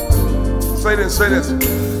 Say this.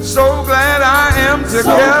 So glad I am together.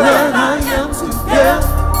 So glad I am together.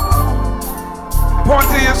 Point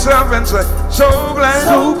to yourself and say, so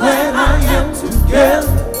glad I am together.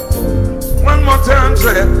 One more time,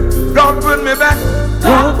 say it. God put me back.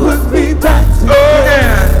 God put me back together. Oh,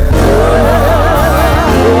 yeah.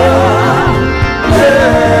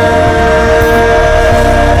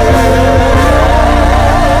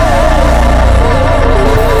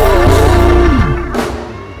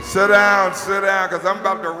 Sit down, because I'm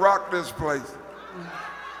about to rock this place.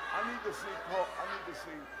 I need to see.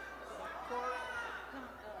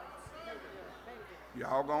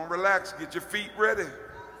 Y'all gonna relax, get your feet ready.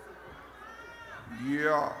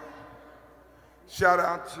 Yeah. Shout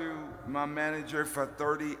out to my manager for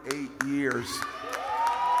 38 years.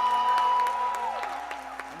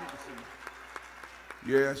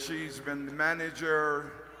 Yeah, she's been the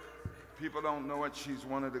manager. People don't know it. She's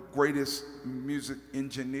one of the greatest music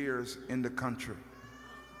engineers in the country.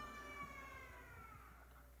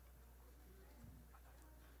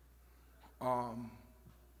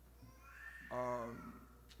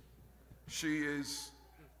 She is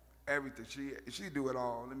everything. She do it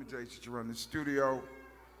all. Let me tell you, she run the studio.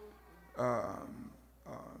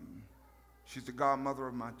 She's the godmother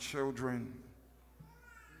of my children.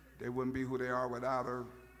 They wouldn't be who they are without her.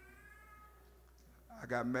 I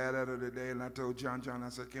got mad at her today and I told John, I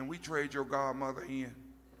said, can we trade your godmother in?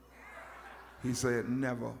 He said,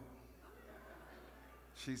 never.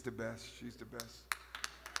 She's the best. She's the best.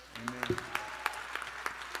 Amen.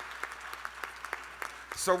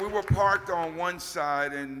 So we were parked on one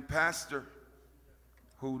side, and Pastor,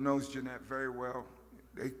 who knows Jeanette very well,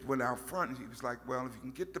 they went out front and he was like, well, if you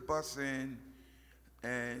can get the bus in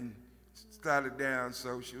and start it down.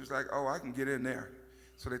 So she was like, oh, I can get in there.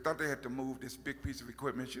 So they thought they had to move this big piece of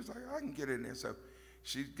equipment. She was like, I can get in there. So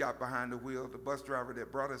she got behind the wheel. The bus driver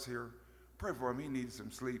that brought us here, pray for him, he needed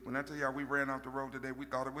some sleep. When I tell y'all we ran off the road today, we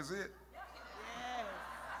thought it was it.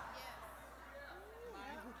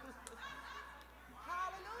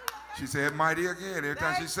 She said mighty again. Every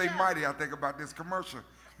time she say mighty, I think about this commercial.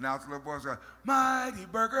 Now it's little boys going, Mighty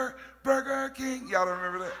Burger, Burger King. Y'all don't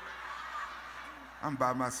remember that? I'm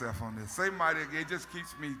by myself on this. Say mighty again, it just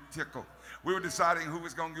keeps me tickled. We were deciding who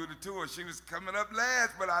was going to do the tour. She was coming up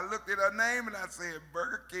last, but I looked at her name and I said,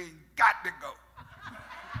 Burger King got to go.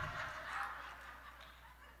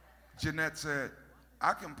 Jeanette said,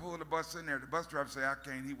 I can pull the bus in there. The bus driver said, I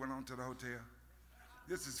can't. He went on to the hotel.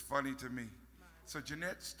 This is funny to me. So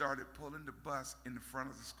Jeanette started pulling the bus in the front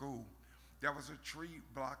of the school. There was a tree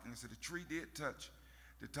blocking, so the tree did touch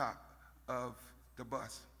the top of the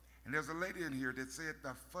bus. And there's a lady in here that said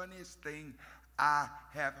the funniest thing I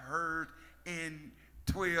have heard in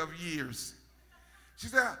 12 years. She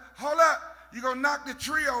said, hold up, you're gonna knock the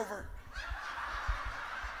tree over.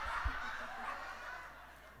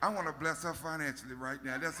 I wanna bless her financially right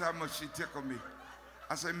now. That's how much she tickled me.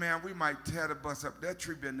 I said, man, we might tear the bus up. That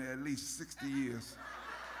tree been there at least 60 years.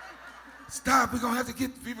 Stop, we're gonna have to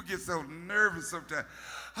get, people get so nervous sometimes.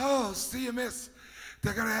 Oh, CMS,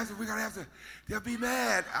 we're gonna have to, they'll be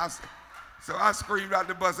mad. So I screamed out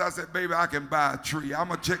the bus, I said, baby, I can buy a tree. I'm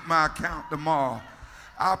gonna check my account tomorrow.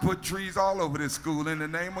 I'll put trees all over this school in the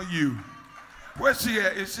name of you. Where's she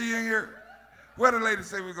at? Is she in here? Where the lady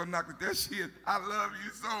say we're gonna knock it? There she is. I love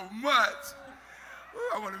you so much.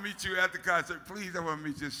 Ooh, I want to meet you at the concert. Please, I want to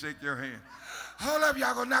meet you. Shake your hand. Hold up,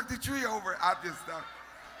 y'all gonna knock the tree over. I just thought,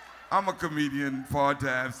 I'm a comedian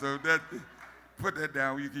part-time, so that, put that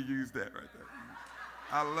down. You can use that right there.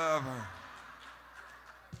 I love her.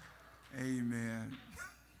 Amen.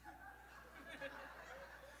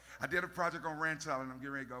 I did a project on Ranch Island. I'm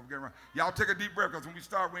getting ready to go. Y'all take a deep breath, because when we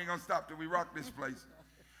start, we ain't going to stop till we rock this place.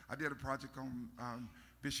 I did a project on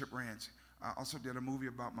Bishop Ranch. I also did a movie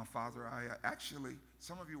about my father. I actually,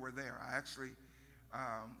 some of you were there.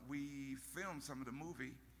 We filmed some of the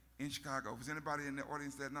movie in Chicago. Was anybody in the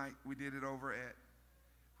audience that night? We did it over at,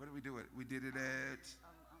 where did we do it? We did it at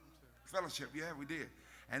Fellowship. Yeah, we did.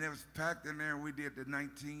 And it was packed in there. We did the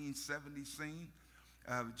 1970 scene.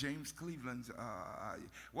 James Cleveland's,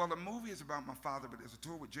 well, the movie is about my father, but there's a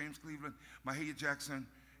tour with James Cleveland, Mahalia Jackson,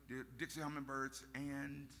 the Dixie Hummingbirds,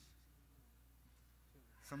 and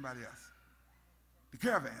somebody else. The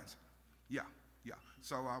Caravans. Yeah.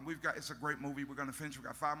 So it's a great movie. We're going to finish. We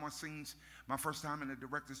got 5 more scenes. My first time in the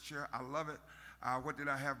director's chair. I love it. What did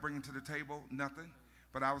I have bringing to the table? Nothing.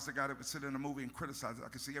 But I was the guy that would sit in a movie and criticize it. I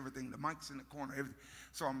could see everything. The mic's in the corner, everything.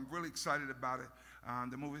 So I'm really excited about it.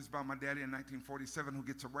 The movie is about my daddy in 1947 who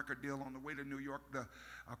gets a record deal on the way to New York. The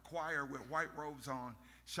choir with white robes on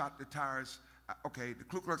shot the tires. The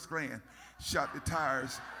Ku Klux Klan shot the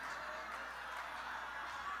tires.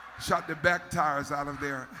 Shot the back tires out of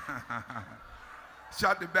their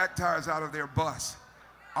bus.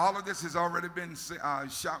 All of this has already been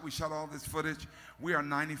shot. We shot all this footage. We are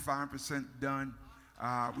 95% done.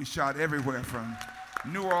 We shot everywhere from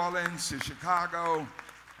New Orleans to Chicago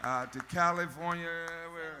to California,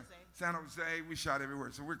 San Jose. We shot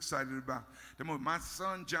everywhere. So we're excited about the movie. My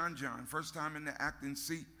son, John, first time in the acting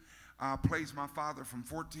seat, plays my father from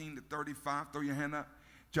 14 to 35. Throw your hand up.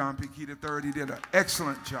 John P. Key III. He did an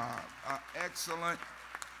excellent job. Excellent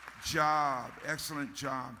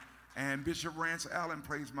job. And Bishop Rance Allen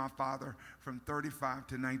plays my father from 35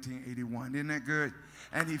 to 1981. Isn't that good?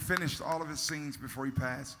 And he finished all of his scenes before he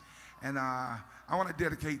passed. And I want to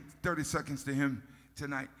dedicate 30 seconds to him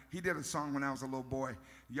tonight. He did a song when I was a little boy.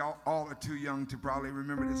 Y'all all are too young to probably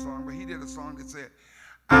remember this song, but he did a song that said,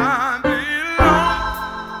 I belong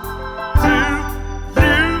to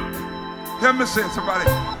you. Help me say it, somebody.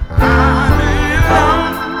 I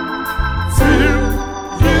belong to you.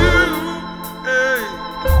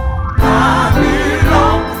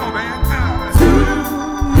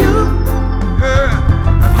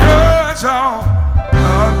 All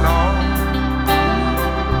alone,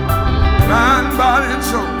 mind, body, and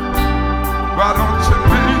soul. Why don't you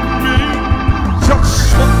make me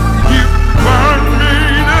just what you want me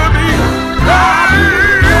to be? I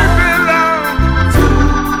belong to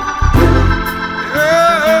you.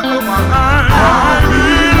 Yeah, oh my, I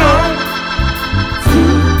belong to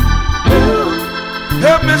you.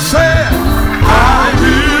 Help me say it. I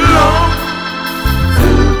belong.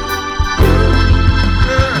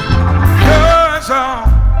 All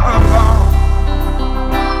alone.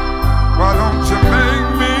 Why don't you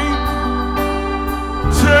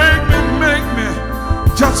make me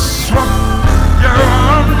just what you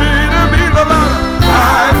want me to be? The Lord, I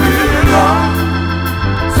belong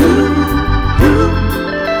to you.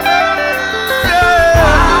 Yeah.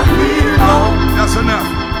 I belong. That's enough.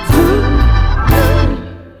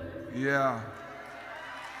 Yeah.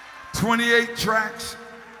 28 tracks.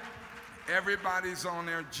 Everybody's on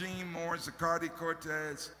there. Gene Moore, Zacardi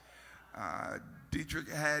Cortez, Dietrich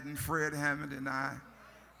Haddon, Fred Hammond, and I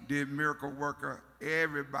did Miracle Worker.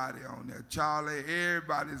 Everybody on there. Charlie,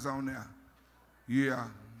 everybody's on there. Yeah,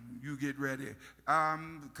 you get ready.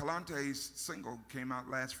 Kalante's single came out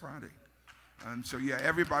last Friday. So yeah,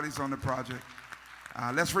 everybody's on the project.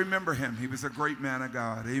 Let's remember him. He was a great man of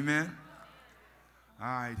God. Amen. All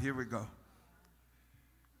right, here we go.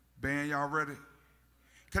 Band, y'all ready?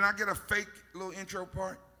 Can I get a fake little intro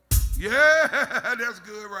part? Yeah, that's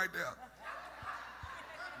good right there.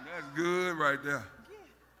 That's good right there.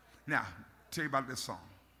 Now, tell you about this song.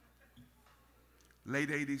 Late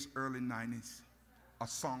 80s, early 90s, a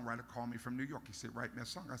songwriter called me from New York. He said, write me a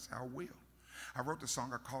song. I said, I will. I wrote the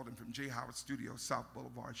song. I called him from J. Howard Studio, South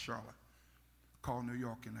Boulevard, Charlotte. Called New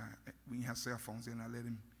York, and we didn't have cell phones in. I let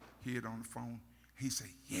him hear it on the phone. He said,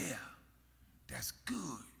 yeah, that's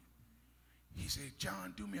good. He said,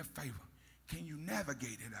 John, do me a favor. Can you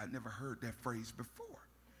navigate it? I'd never heard that phrase before.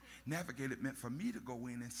 Navigate it meant for me to go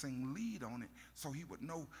in and sing lead on it so he would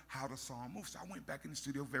know how the song moves. So I went back in the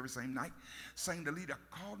studio very same night, sang the lead. I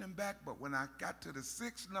called him back, but when I got to the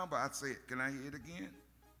 6th number, I said, can I hear it again?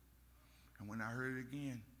 And when I heard it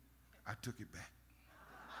again, I took it back.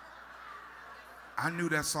 I knew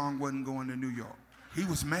that song wasn't going to New York. He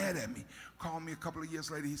was mad at me. Called me a couple of years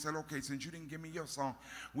later. He said, okay, since you didn't give me your song,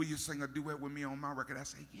 will you sing a duet with me on my record? I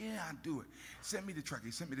said, yeah, I'll do it. Send me the track.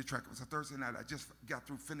 He sent me the track. It was a Thursday night. I just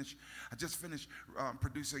finished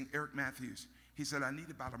producing Eric Matthews. He said, I need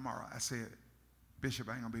it by tomorrow. I said, Bishop,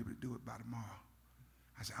 I ain't going to be able to do it by tomorrow.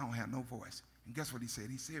 I said, I don't have no voice. And guess what he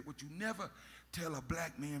said? He said, what you never tell a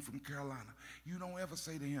black man from Carolina, you don't ever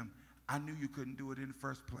say to him, I knew you couldn't do it in the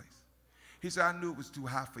first place. He said, I knew it was too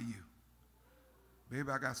high for you.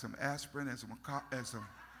 Baby, I got some aspirin and some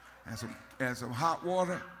hot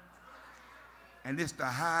water. And it's the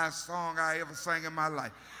highest song I ever sang in my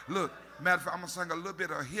life. Look, matter of fact, I'm going to sing a little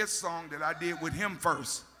bit of his song that I did with him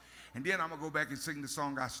first. And then I'm going to go back and sing the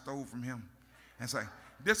song I stole from him. And say,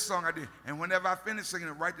 this song I did. And whenever I finish singing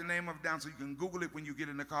it, write the name of it down so you can Google it when you get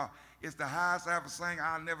in the car. It's the highest I ever sang.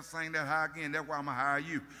 I'll never sing that high again. That's why I'm going to hire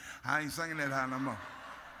you. I ain't singing that high no more.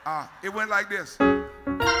 It went like this.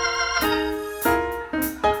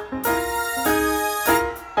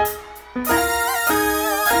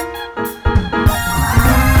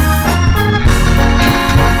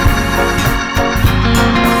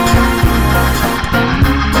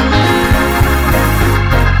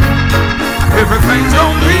 Everything's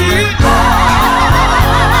on me.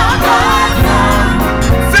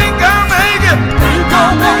 Think I'll make it. Think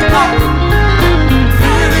I'll make it.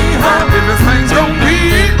 Everything's on me.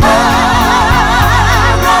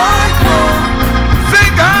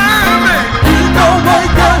 Think I'll make it. Think I'll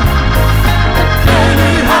make it.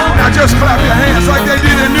 Now just clap your hands like they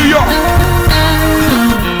did in New York.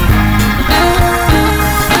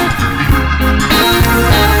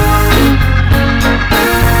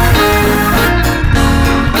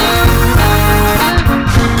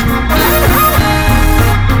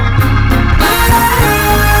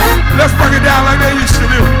 Let's break it down like they used to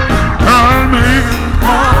do. I'll make it.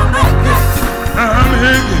 I'll make it. I'll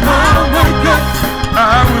make it. I'll make it.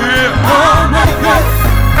 I will. I'll make it.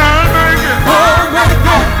 I'll make it. I'll make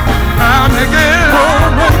it. I'll make it. I'll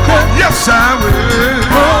make it. Yes, I will.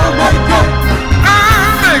 I'll make it.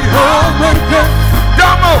 I'll make it. I'll make it.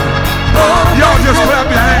 Y'all more. Y'all just clap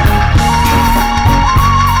your hands.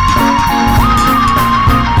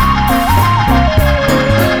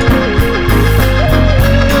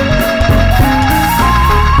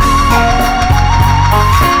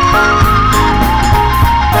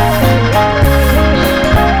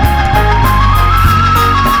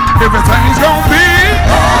 Everything's gonna be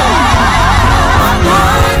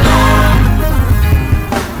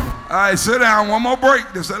all right, sit down. One more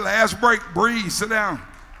break. This is the last break. Breathe. Sit down.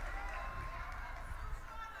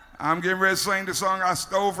 I'm getting ready to sing the song I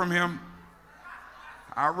stole from him.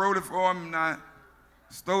 I wrote it for him and I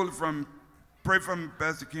stole it from him. Pray for him,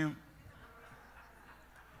 Pastor Kim.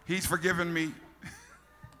 He's forgiven me.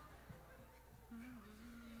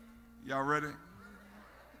 Y'all ready?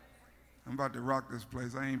 I'm about to rock this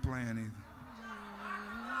place. I ain't playing either.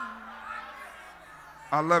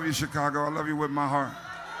 I love you, Chicago. I love you with my heart.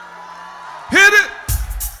 Hit it!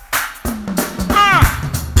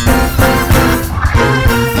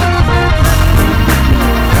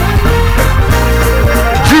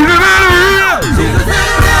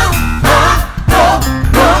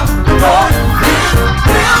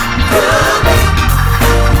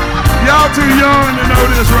 Y'all too young to know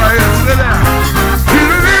this right here. Sit down.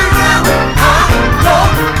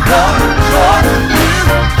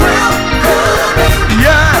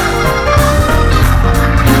 Yeah.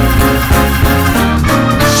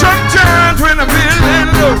 Sometimes when I'm feeling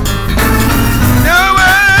low,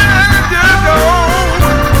 nowhere to go,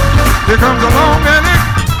 here comes along and it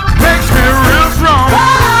makes me real strong.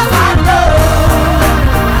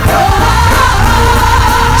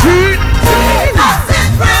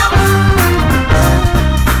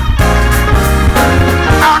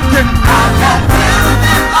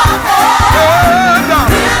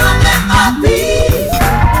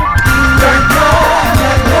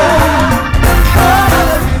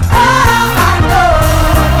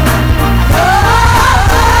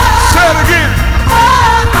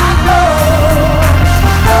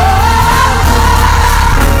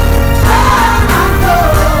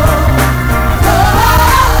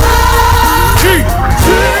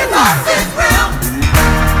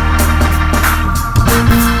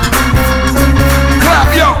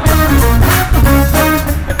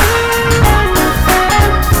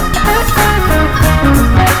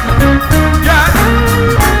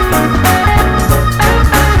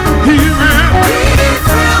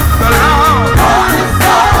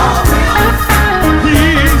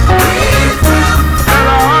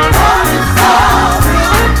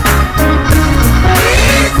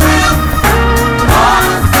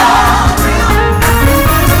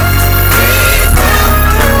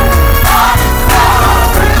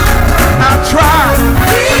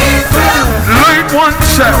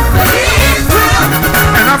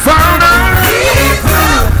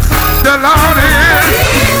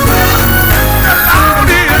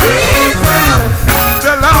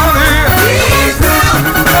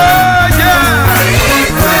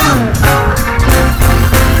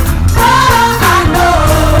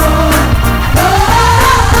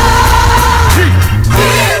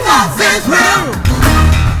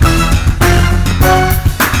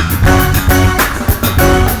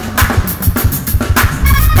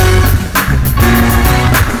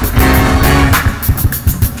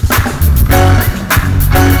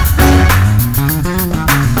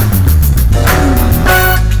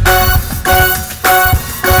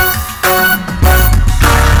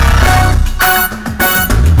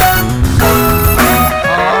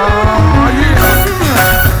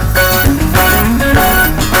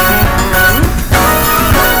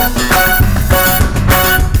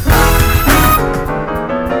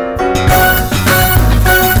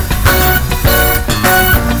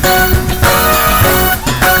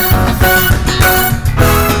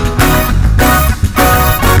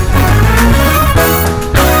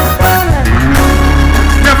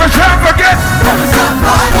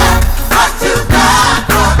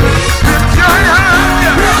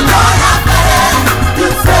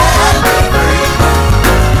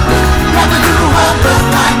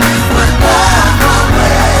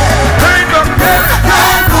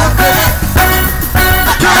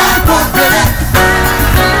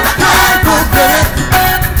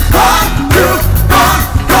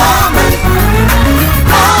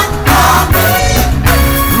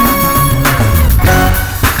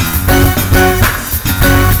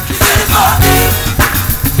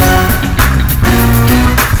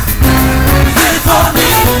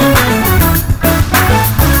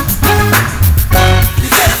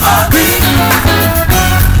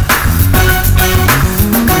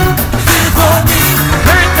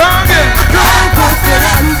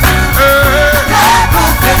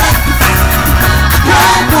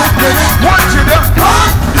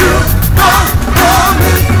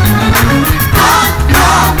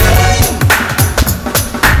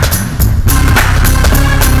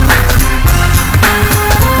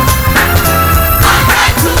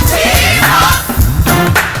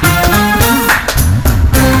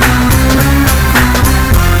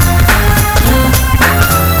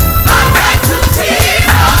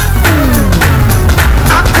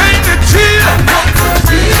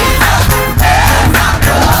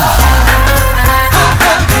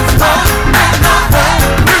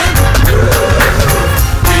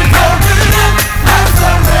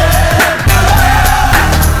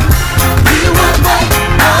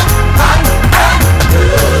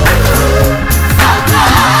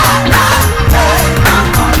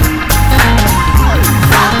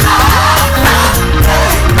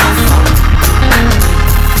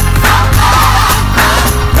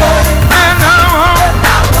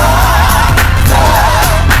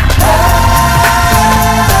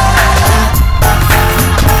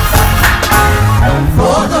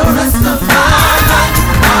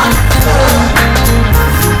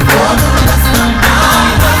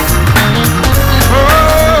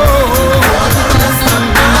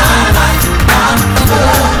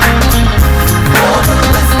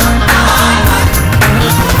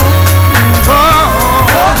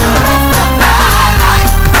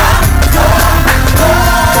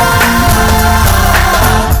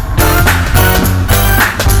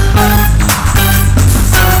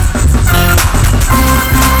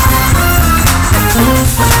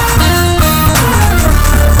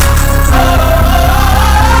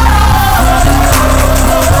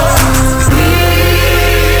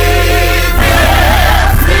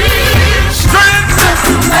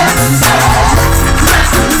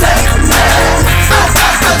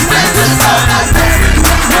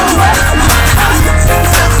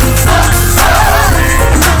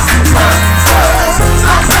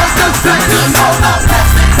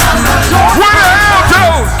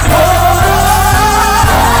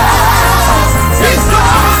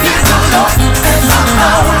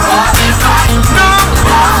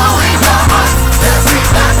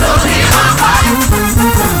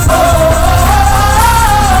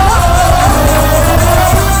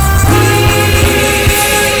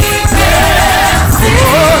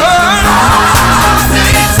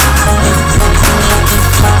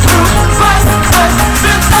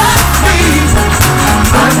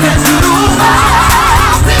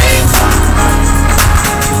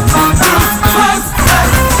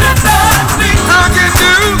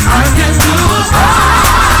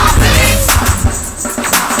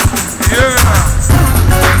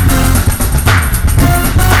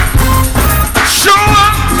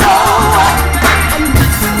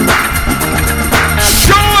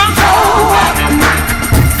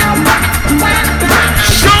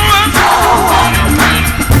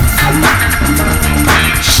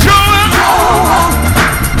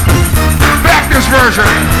 church.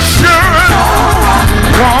 Sure,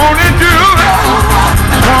 won't he do it?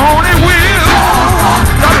 Won't he will?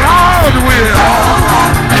 The Lord will.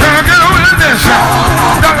 Can I get a witness?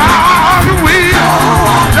 The Lord will.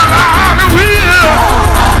 The Lord will.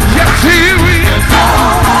 Yes, he will.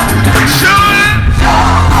 Sure.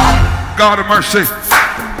 God of mercy.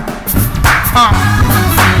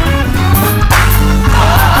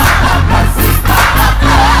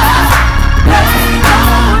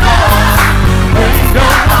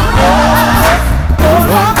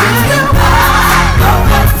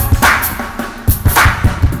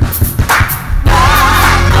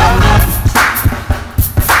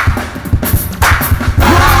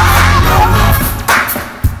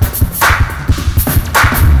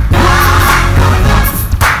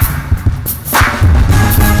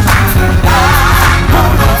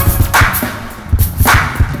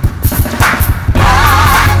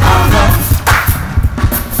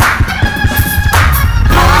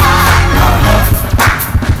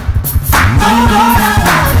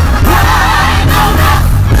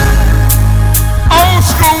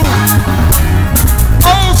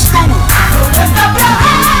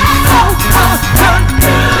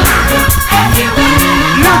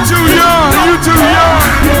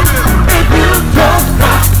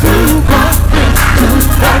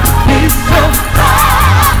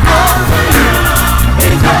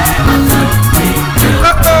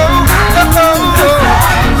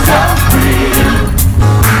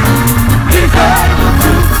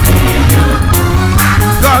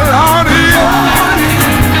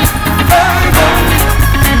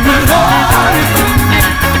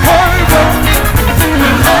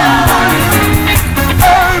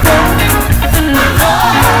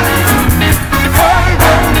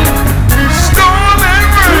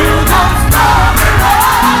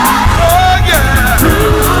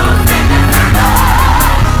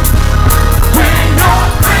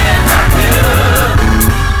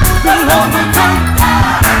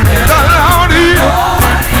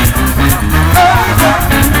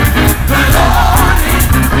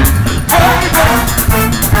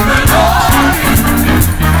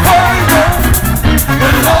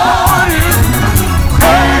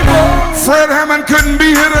 Couldn't be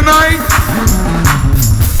here tonight,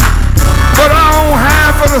 but I own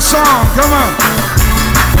half of the song. Come on.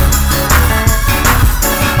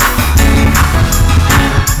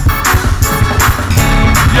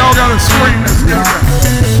 Y'all gotta scream this together.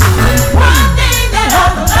 One thing that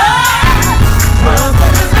helped the was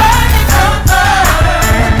when the burning of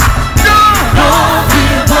burn. Don't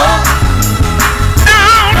give up.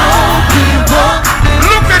 Don't give up.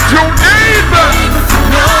 Look at your neighbor.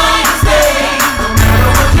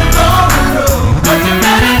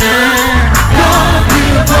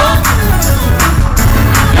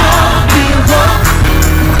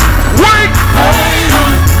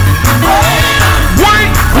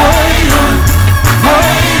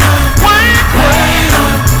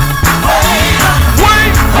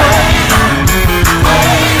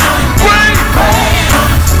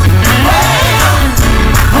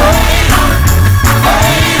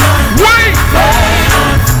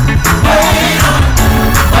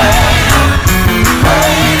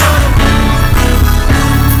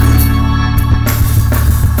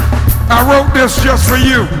 I wrote this just for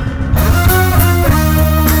you.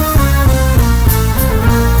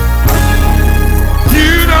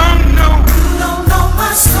 You don't know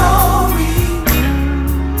my story.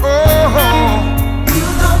 Oh, you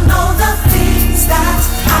don't know the things that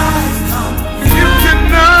I've come. You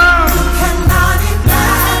cannot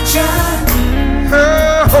imagine.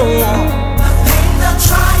 The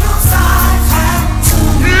trials I've had to.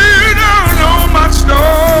 You don't know my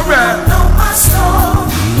story.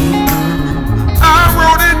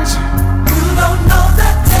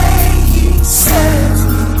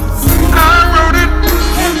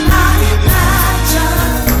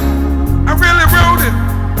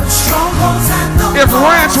 If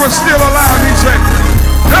Ranch was still alive, he'd say,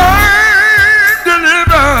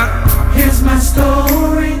 deliver. Here's my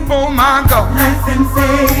story. Oh my God. Life and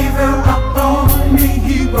favor upon me,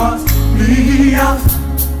 he brought me out.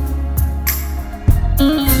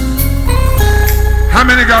 How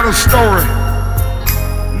many got a story?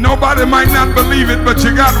 Nobody might not believe it, but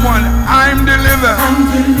you got one. I'm delivered. I'm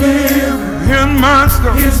delivered.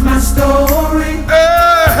 Here's my story.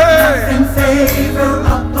 Hey, hey. Life and favor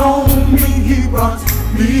upon me, he brought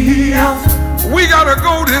me out. We gotta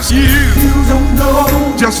go this year. You don't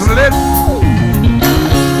know. Just let.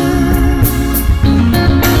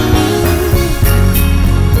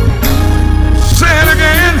 Say it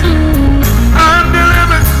again. I'm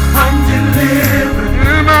delivered. I'm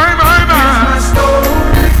delivered. My. Here's my story.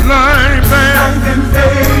 Life and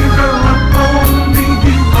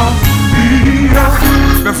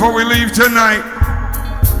tonight.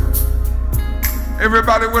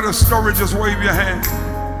 Everybody with a story, just wave your hand.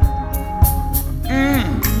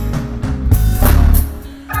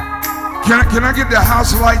 Can I get the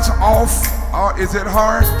house lights off? Is it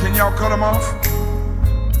hard? Can y'all cut them off?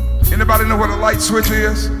 Anybody know what a light switch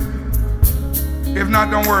is? If not,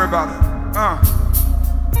 don't worry about it.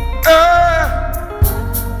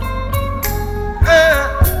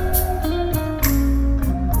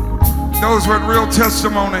 Those with real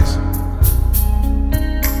testimonies,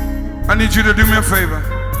 I need you to do me a favor.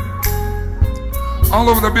 All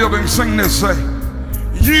over the building, sing this, say,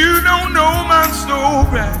 you don't know my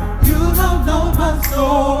story. You don't know my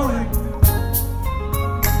story.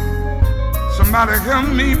 Somebody help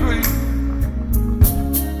me, please.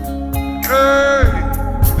 Hey,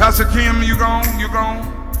 Pastor Kim, you gone? You gone?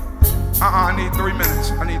 I need 3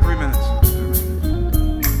 minutes. I need 3 minutes.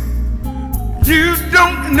 You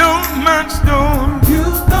don't know my story. You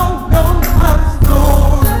don't know my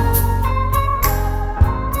story.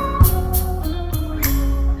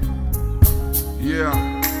 Yeah.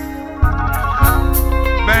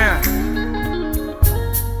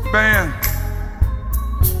 Band.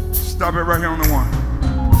 Stop it right here on the one.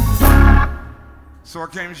 So I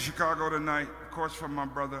came to Chicago tonight, of course, for my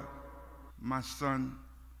brother, my son.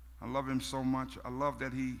 I love him so much. I love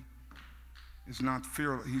that he is not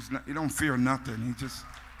fearless. He don't fear nothing.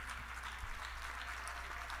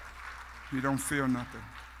 He don't fear nothing,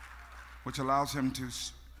 which allows him to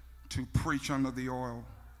preach under the oil.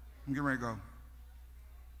 I'm getting ready to go.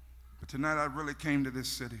 But tonight I really came to this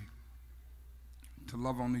city to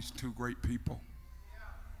love on these two great people.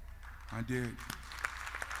 I did.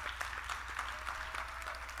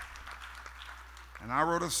 And I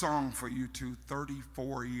wrote a song for you two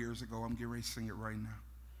 34 years ago. I'm getting ready to sing it right now.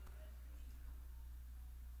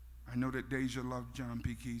 I know that Deja loved John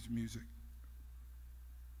P. Key's music.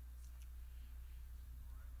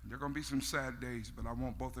 There are going to be some sad days, but I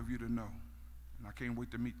want both of you to know. And I can't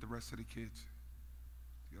wait to meet the rest of the kids,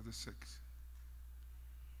 the other 6.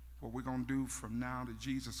 What we're going to do from now to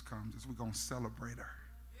Jesus comes is we're going to celebrate her.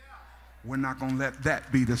 We're not going to let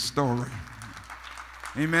that be the story.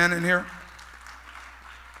 Amen in here?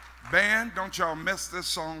 Band, don't y'all mess this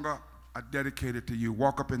song up. I dedicate it to you.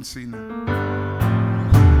 Walk up and see now.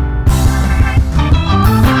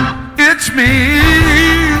 It's me.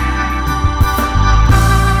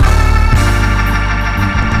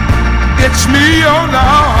 It's me, oh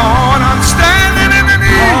Lord. I'm standing in the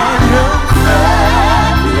need.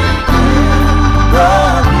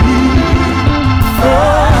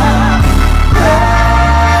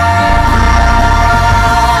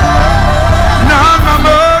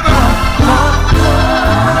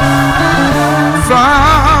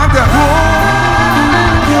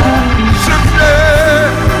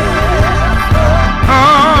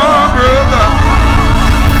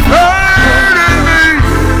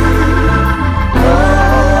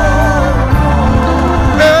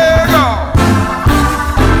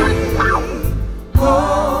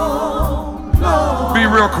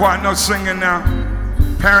 Quiet, no singing now.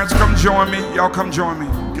 Parents, come join me. Y'all come join me.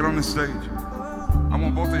 Get on the stage. I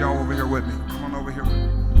want both of y'all over here with me. Come on over here with me.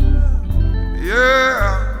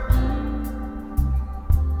 Yeah.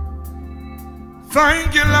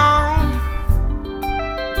 Thank you, Lord.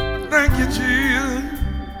 Thank you, Jesus.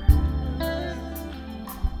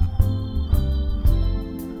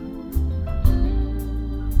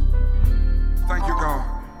 Thank you, God.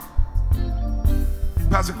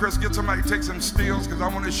 Pastor Chris, get somebody to take some steels because I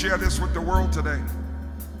want to share this with the world today.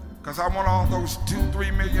 Because I want all those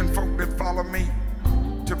 2-3 million folk that follow me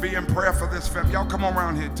to be in prayer for this family. Y'all come on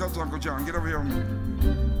around here. Tell Uncle John, get over here with me.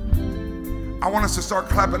 I want us to start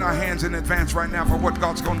clapping our hands in advance right now for what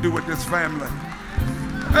God's going to do with this family.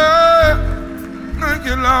 Hey, thank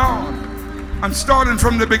you, Lord. I'm starting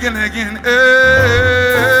from the beginning again.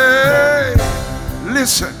 Hey,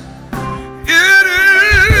 listen. It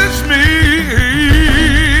is me.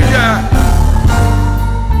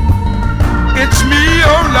 It's me,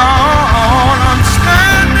 oh Lord, I'm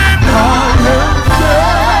standing on your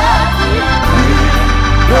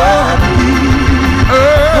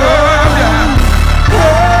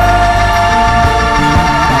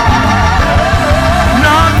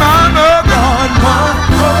not my mother,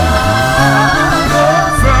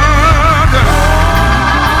 father,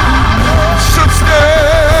 sister,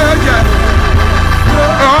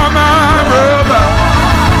 oh my brother.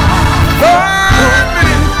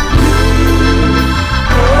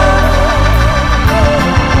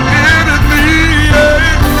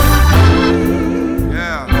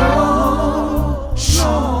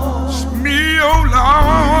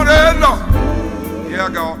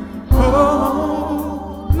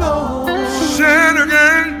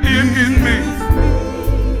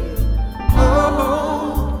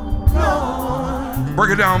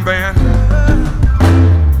 Break it down, band.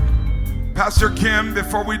 Pastor Kim,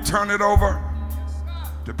 before we turn it over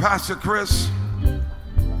to Pastor Chris,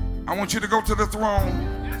 I want you to go to the throne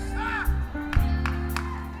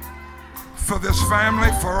for this family,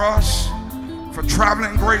 for us, for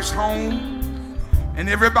Traveling Grace Home, and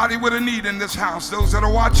everybody with a need in this house. Those that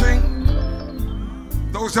are watching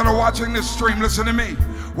this stream, listen to me.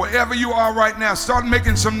 Wherever you are right now, start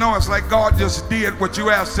making some noise like God just did what you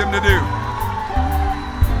asked him to do.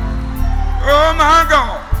 Oh my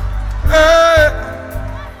God. Hey,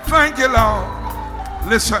 thank you, Lord.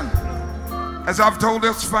 Listen, as I've told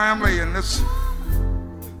this family and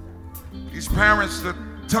these parents that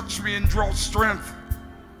touch me and draw strength,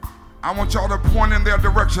 I want y'all to point in their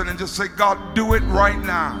direction and just say, God, do it right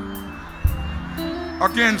now.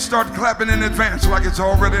 Again, start clapping in advance like it's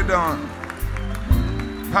already done.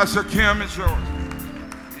 Pastor Kim, it's yours.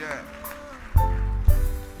 Yeah.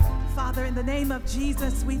 Father, in the name of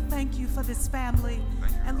Jesus, we thank you for this family.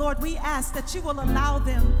 And Lord, we ask that you will allow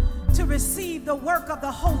them to receive the work of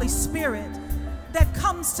the Holy Spirit that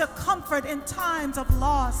comes to comfort in times of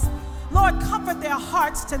loss. Lord, comfort their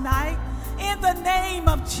hearts tonight in the name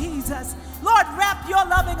of Jesus. Lord, wrap your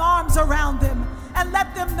loving arms around them and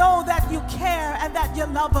let them know that you care and that you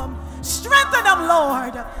love them. Strengthen them,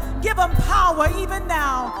 Lord. Give them power even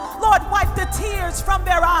now. Lord, wipe the tears from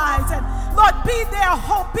their eyes. And Lord, be their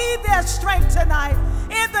hope, be their strength tonight.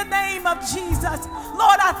 In the name of Jesus.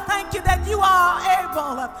 Lord, I thank you that you are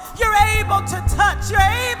able. You're able to touch.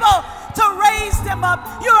 You're able to raise them up.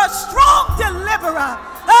 You're a strong deliverer.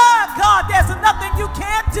 Oh, God, there's nothing you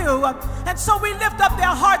can't do. And so we lift up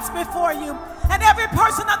their hearts before you. And every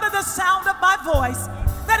person under the sound of my voice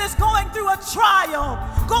that is going through a trial,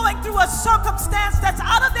 going through a circumstance that's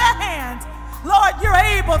out of their hands, Lord, you're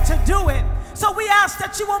able to do it. So we ask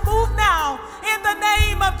that you will move now in the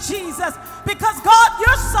name of Jesus, because God,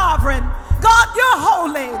 you're sovereign. God, you're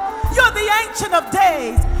holy. You're the Ancient of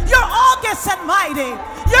Days. You're august and mighty.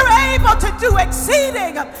 You're able to do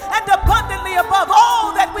exceeding and abundantly above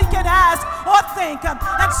all that we can ask or think. And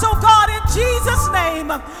so, God, in Jesus'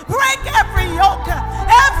 name, break every yoke,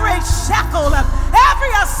 every shackle,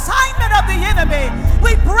 every assignment of the enemy.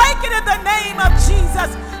 We break it in the name of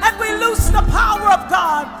Jesus, and we loose the power of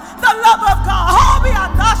God, the love of God.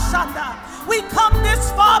 We come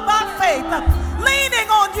this far by faith, leaning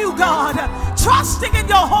on you, God, trusting in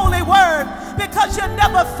your holy word, because you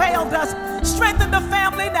never failed us. Strengthen the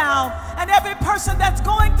family now, and every person that's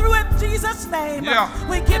going through, in Jesus' name,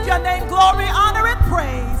 we give your name glory, honor, and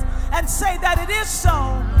praise, and say that it is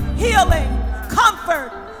so. Healing,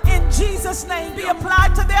 comfort, in Jesus' name, be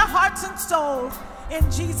applied to their hearts and souls. In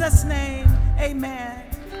Jesus' name, amen.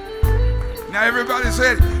 Now everybody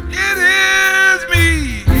said, it is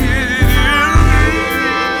me. It is me.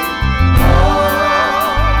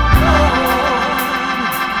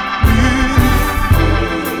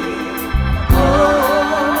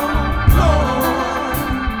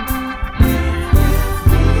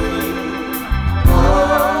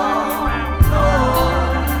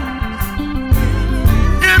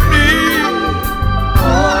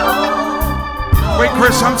 Wait,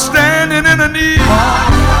 Chris, I'm standing in the need.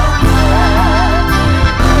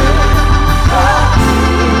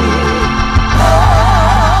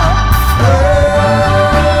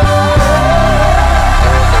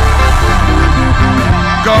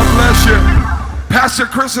 God bless you. Pastor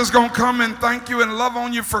Chris is going to come and thank you and love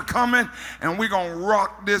on you for coming. And we're going to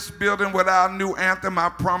rock this building with our new anthem, I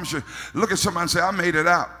promise you. Look at somebody and say, I made it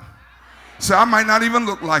out. Say, I might not even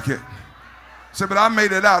look like it. Say, but I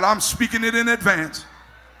made it out. I'm speaking it in advance.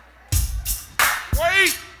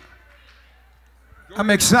 Wait. I'm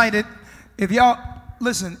excited. If y'all,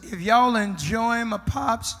 listen, if y'all enjoying my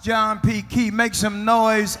pops, John P. Key, make some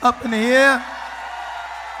noise up in the air.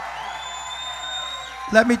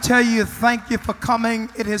 Let me tell you, thank you for coming.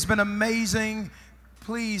 It has been amazing.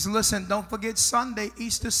 Please listen, don't forget Sunday,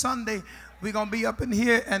 Easter Sunday. We're going to be up in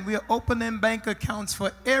here, and we're opening bank accounts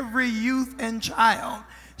for every youth and child,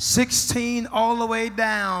 16 all the way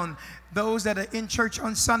down. Those that are in church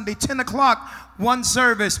on Sunday, 10 o'clock, one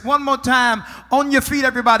service. One more time, on your feet,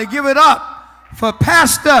 everybody. Give it up for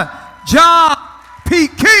Pastor John P.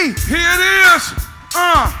 Key. Here it is.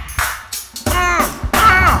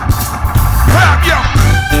 Clap, yo.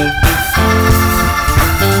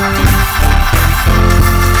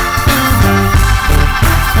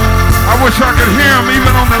 I wish I could hear him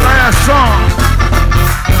even on the last song.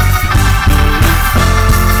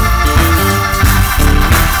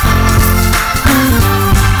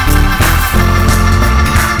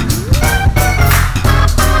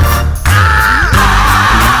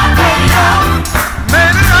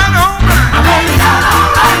 I made it out.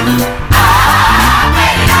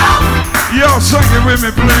 it with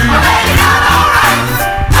me, please. I made it out all right.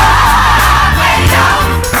 I made it out.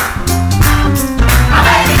 I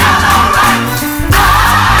made it out all right.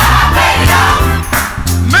 I made it out.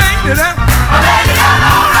 Made it out. I made it out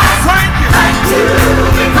all right. Thank you. Thank you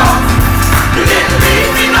because you didn't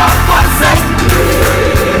leave me no forsake.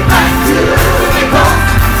 Thank you because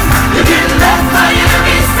you didn't let my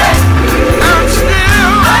enemies stay. I'm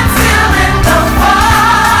still in the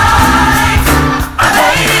fight. I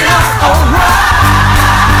made it out all right.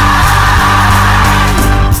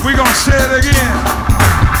 We're gonna say it again.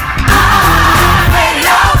 I made it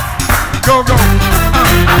out. Go, go. I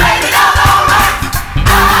made it out all right.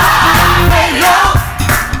 I made it out.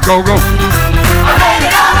 Go, go. I made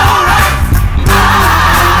it out all right.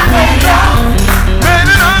 I made it out. Made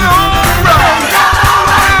it out all right. I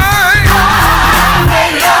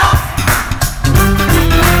made it out.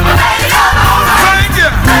 I made it out all right. Thank you.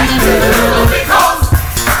 Thank you because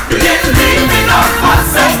you didn't leave me no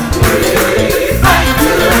forsake. Thank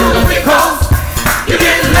you because you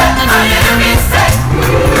didn't let my enemies stay.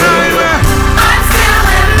 Amen. I'm still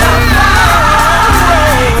in the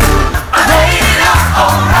fight. I made it out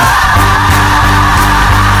all right.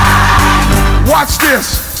 Watch this.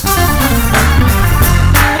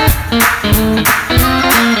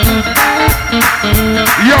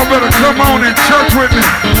 Y'all better come on in church with me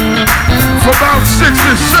for about 60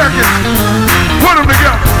 seconds. Put them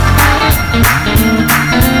together.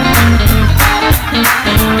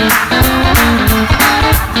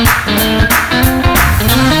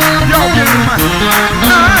 Y'all get in my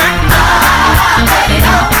night. I made it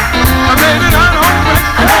out. I made it out all right.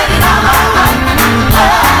 I made it out all right.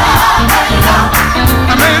 I made it out.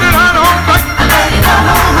 I made it out all right. I made it out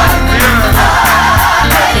all right. Yeah.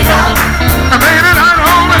 I made it out. I made it out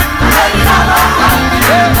all right. I made it out all right.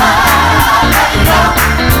 I made it out.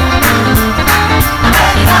 I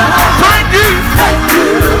made it out all right. Thank you. Thank you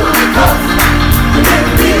because you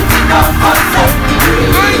didn't leave me no forsake.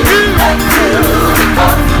 Thank you. Thank you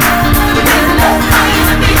because you didn't let my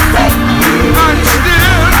enemies stay. I'm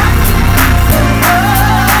still.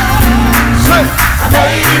 Say. I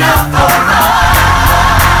made it out all right.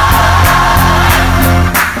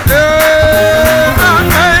 Yeah, I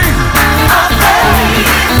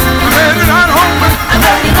made it out all right. I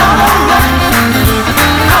made it out all right.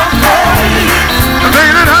 I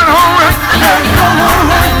made it out all right. I made it out all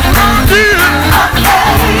right. Yeah.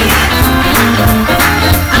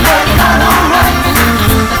 I made it out all right.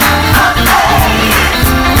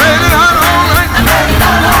 Made it out all right. I made it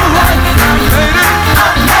out all right. Made it. I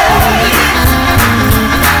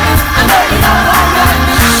made it out all right.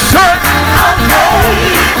 Say. I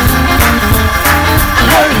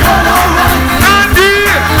made it out all right. I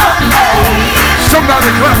did. Somebody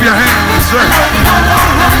clap your hands and say.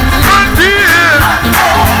 I did.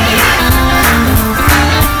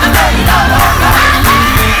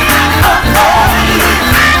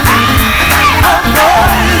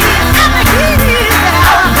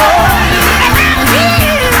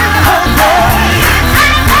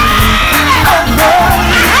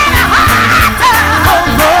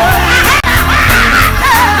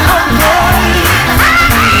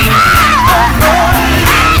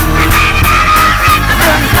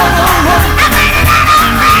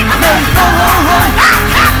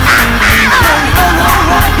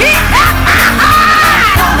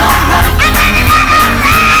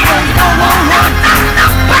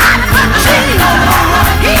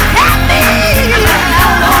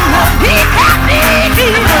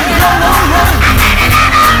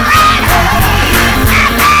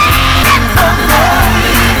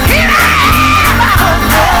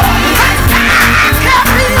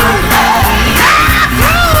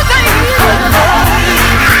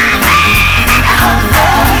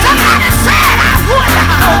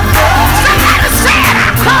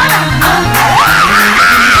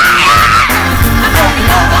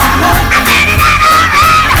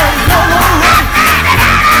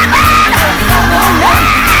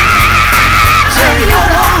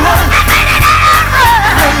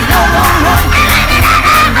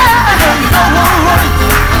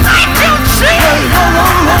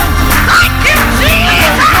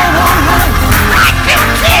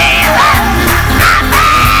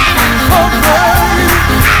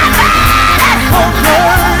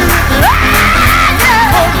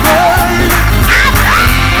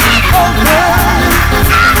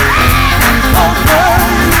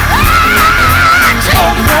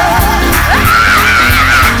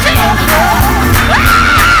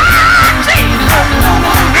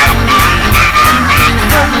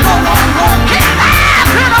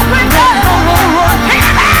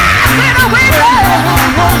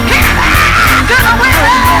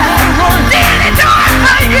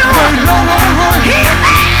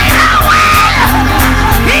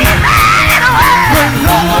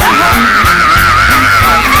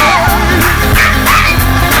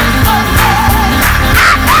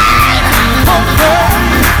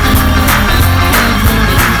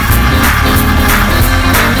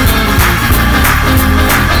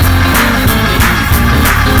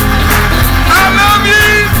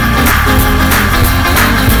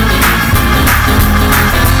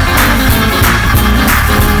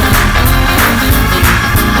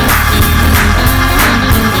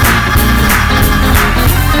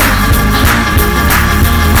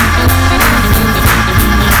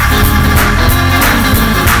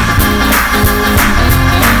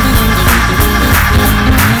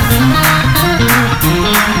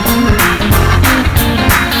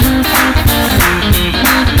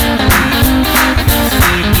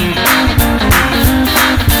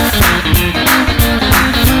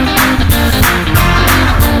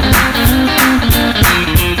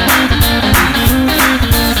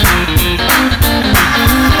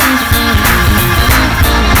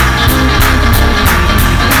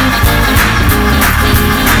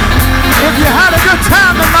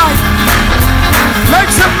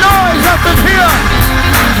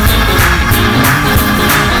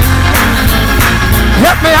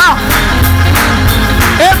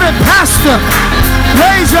 pastor,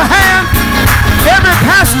 raise your hand. Every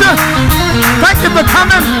pastor, thank you for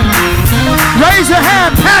coming. Raise your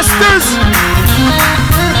hand, pastors.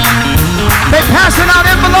 They passing out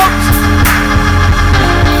envelopes.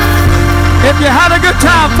 If you had a good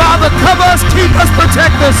time, Father, cover us, keep us,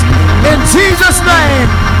 protect us. In Jesus' name,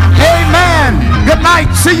 amen. Good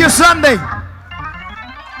night. See you Sunday.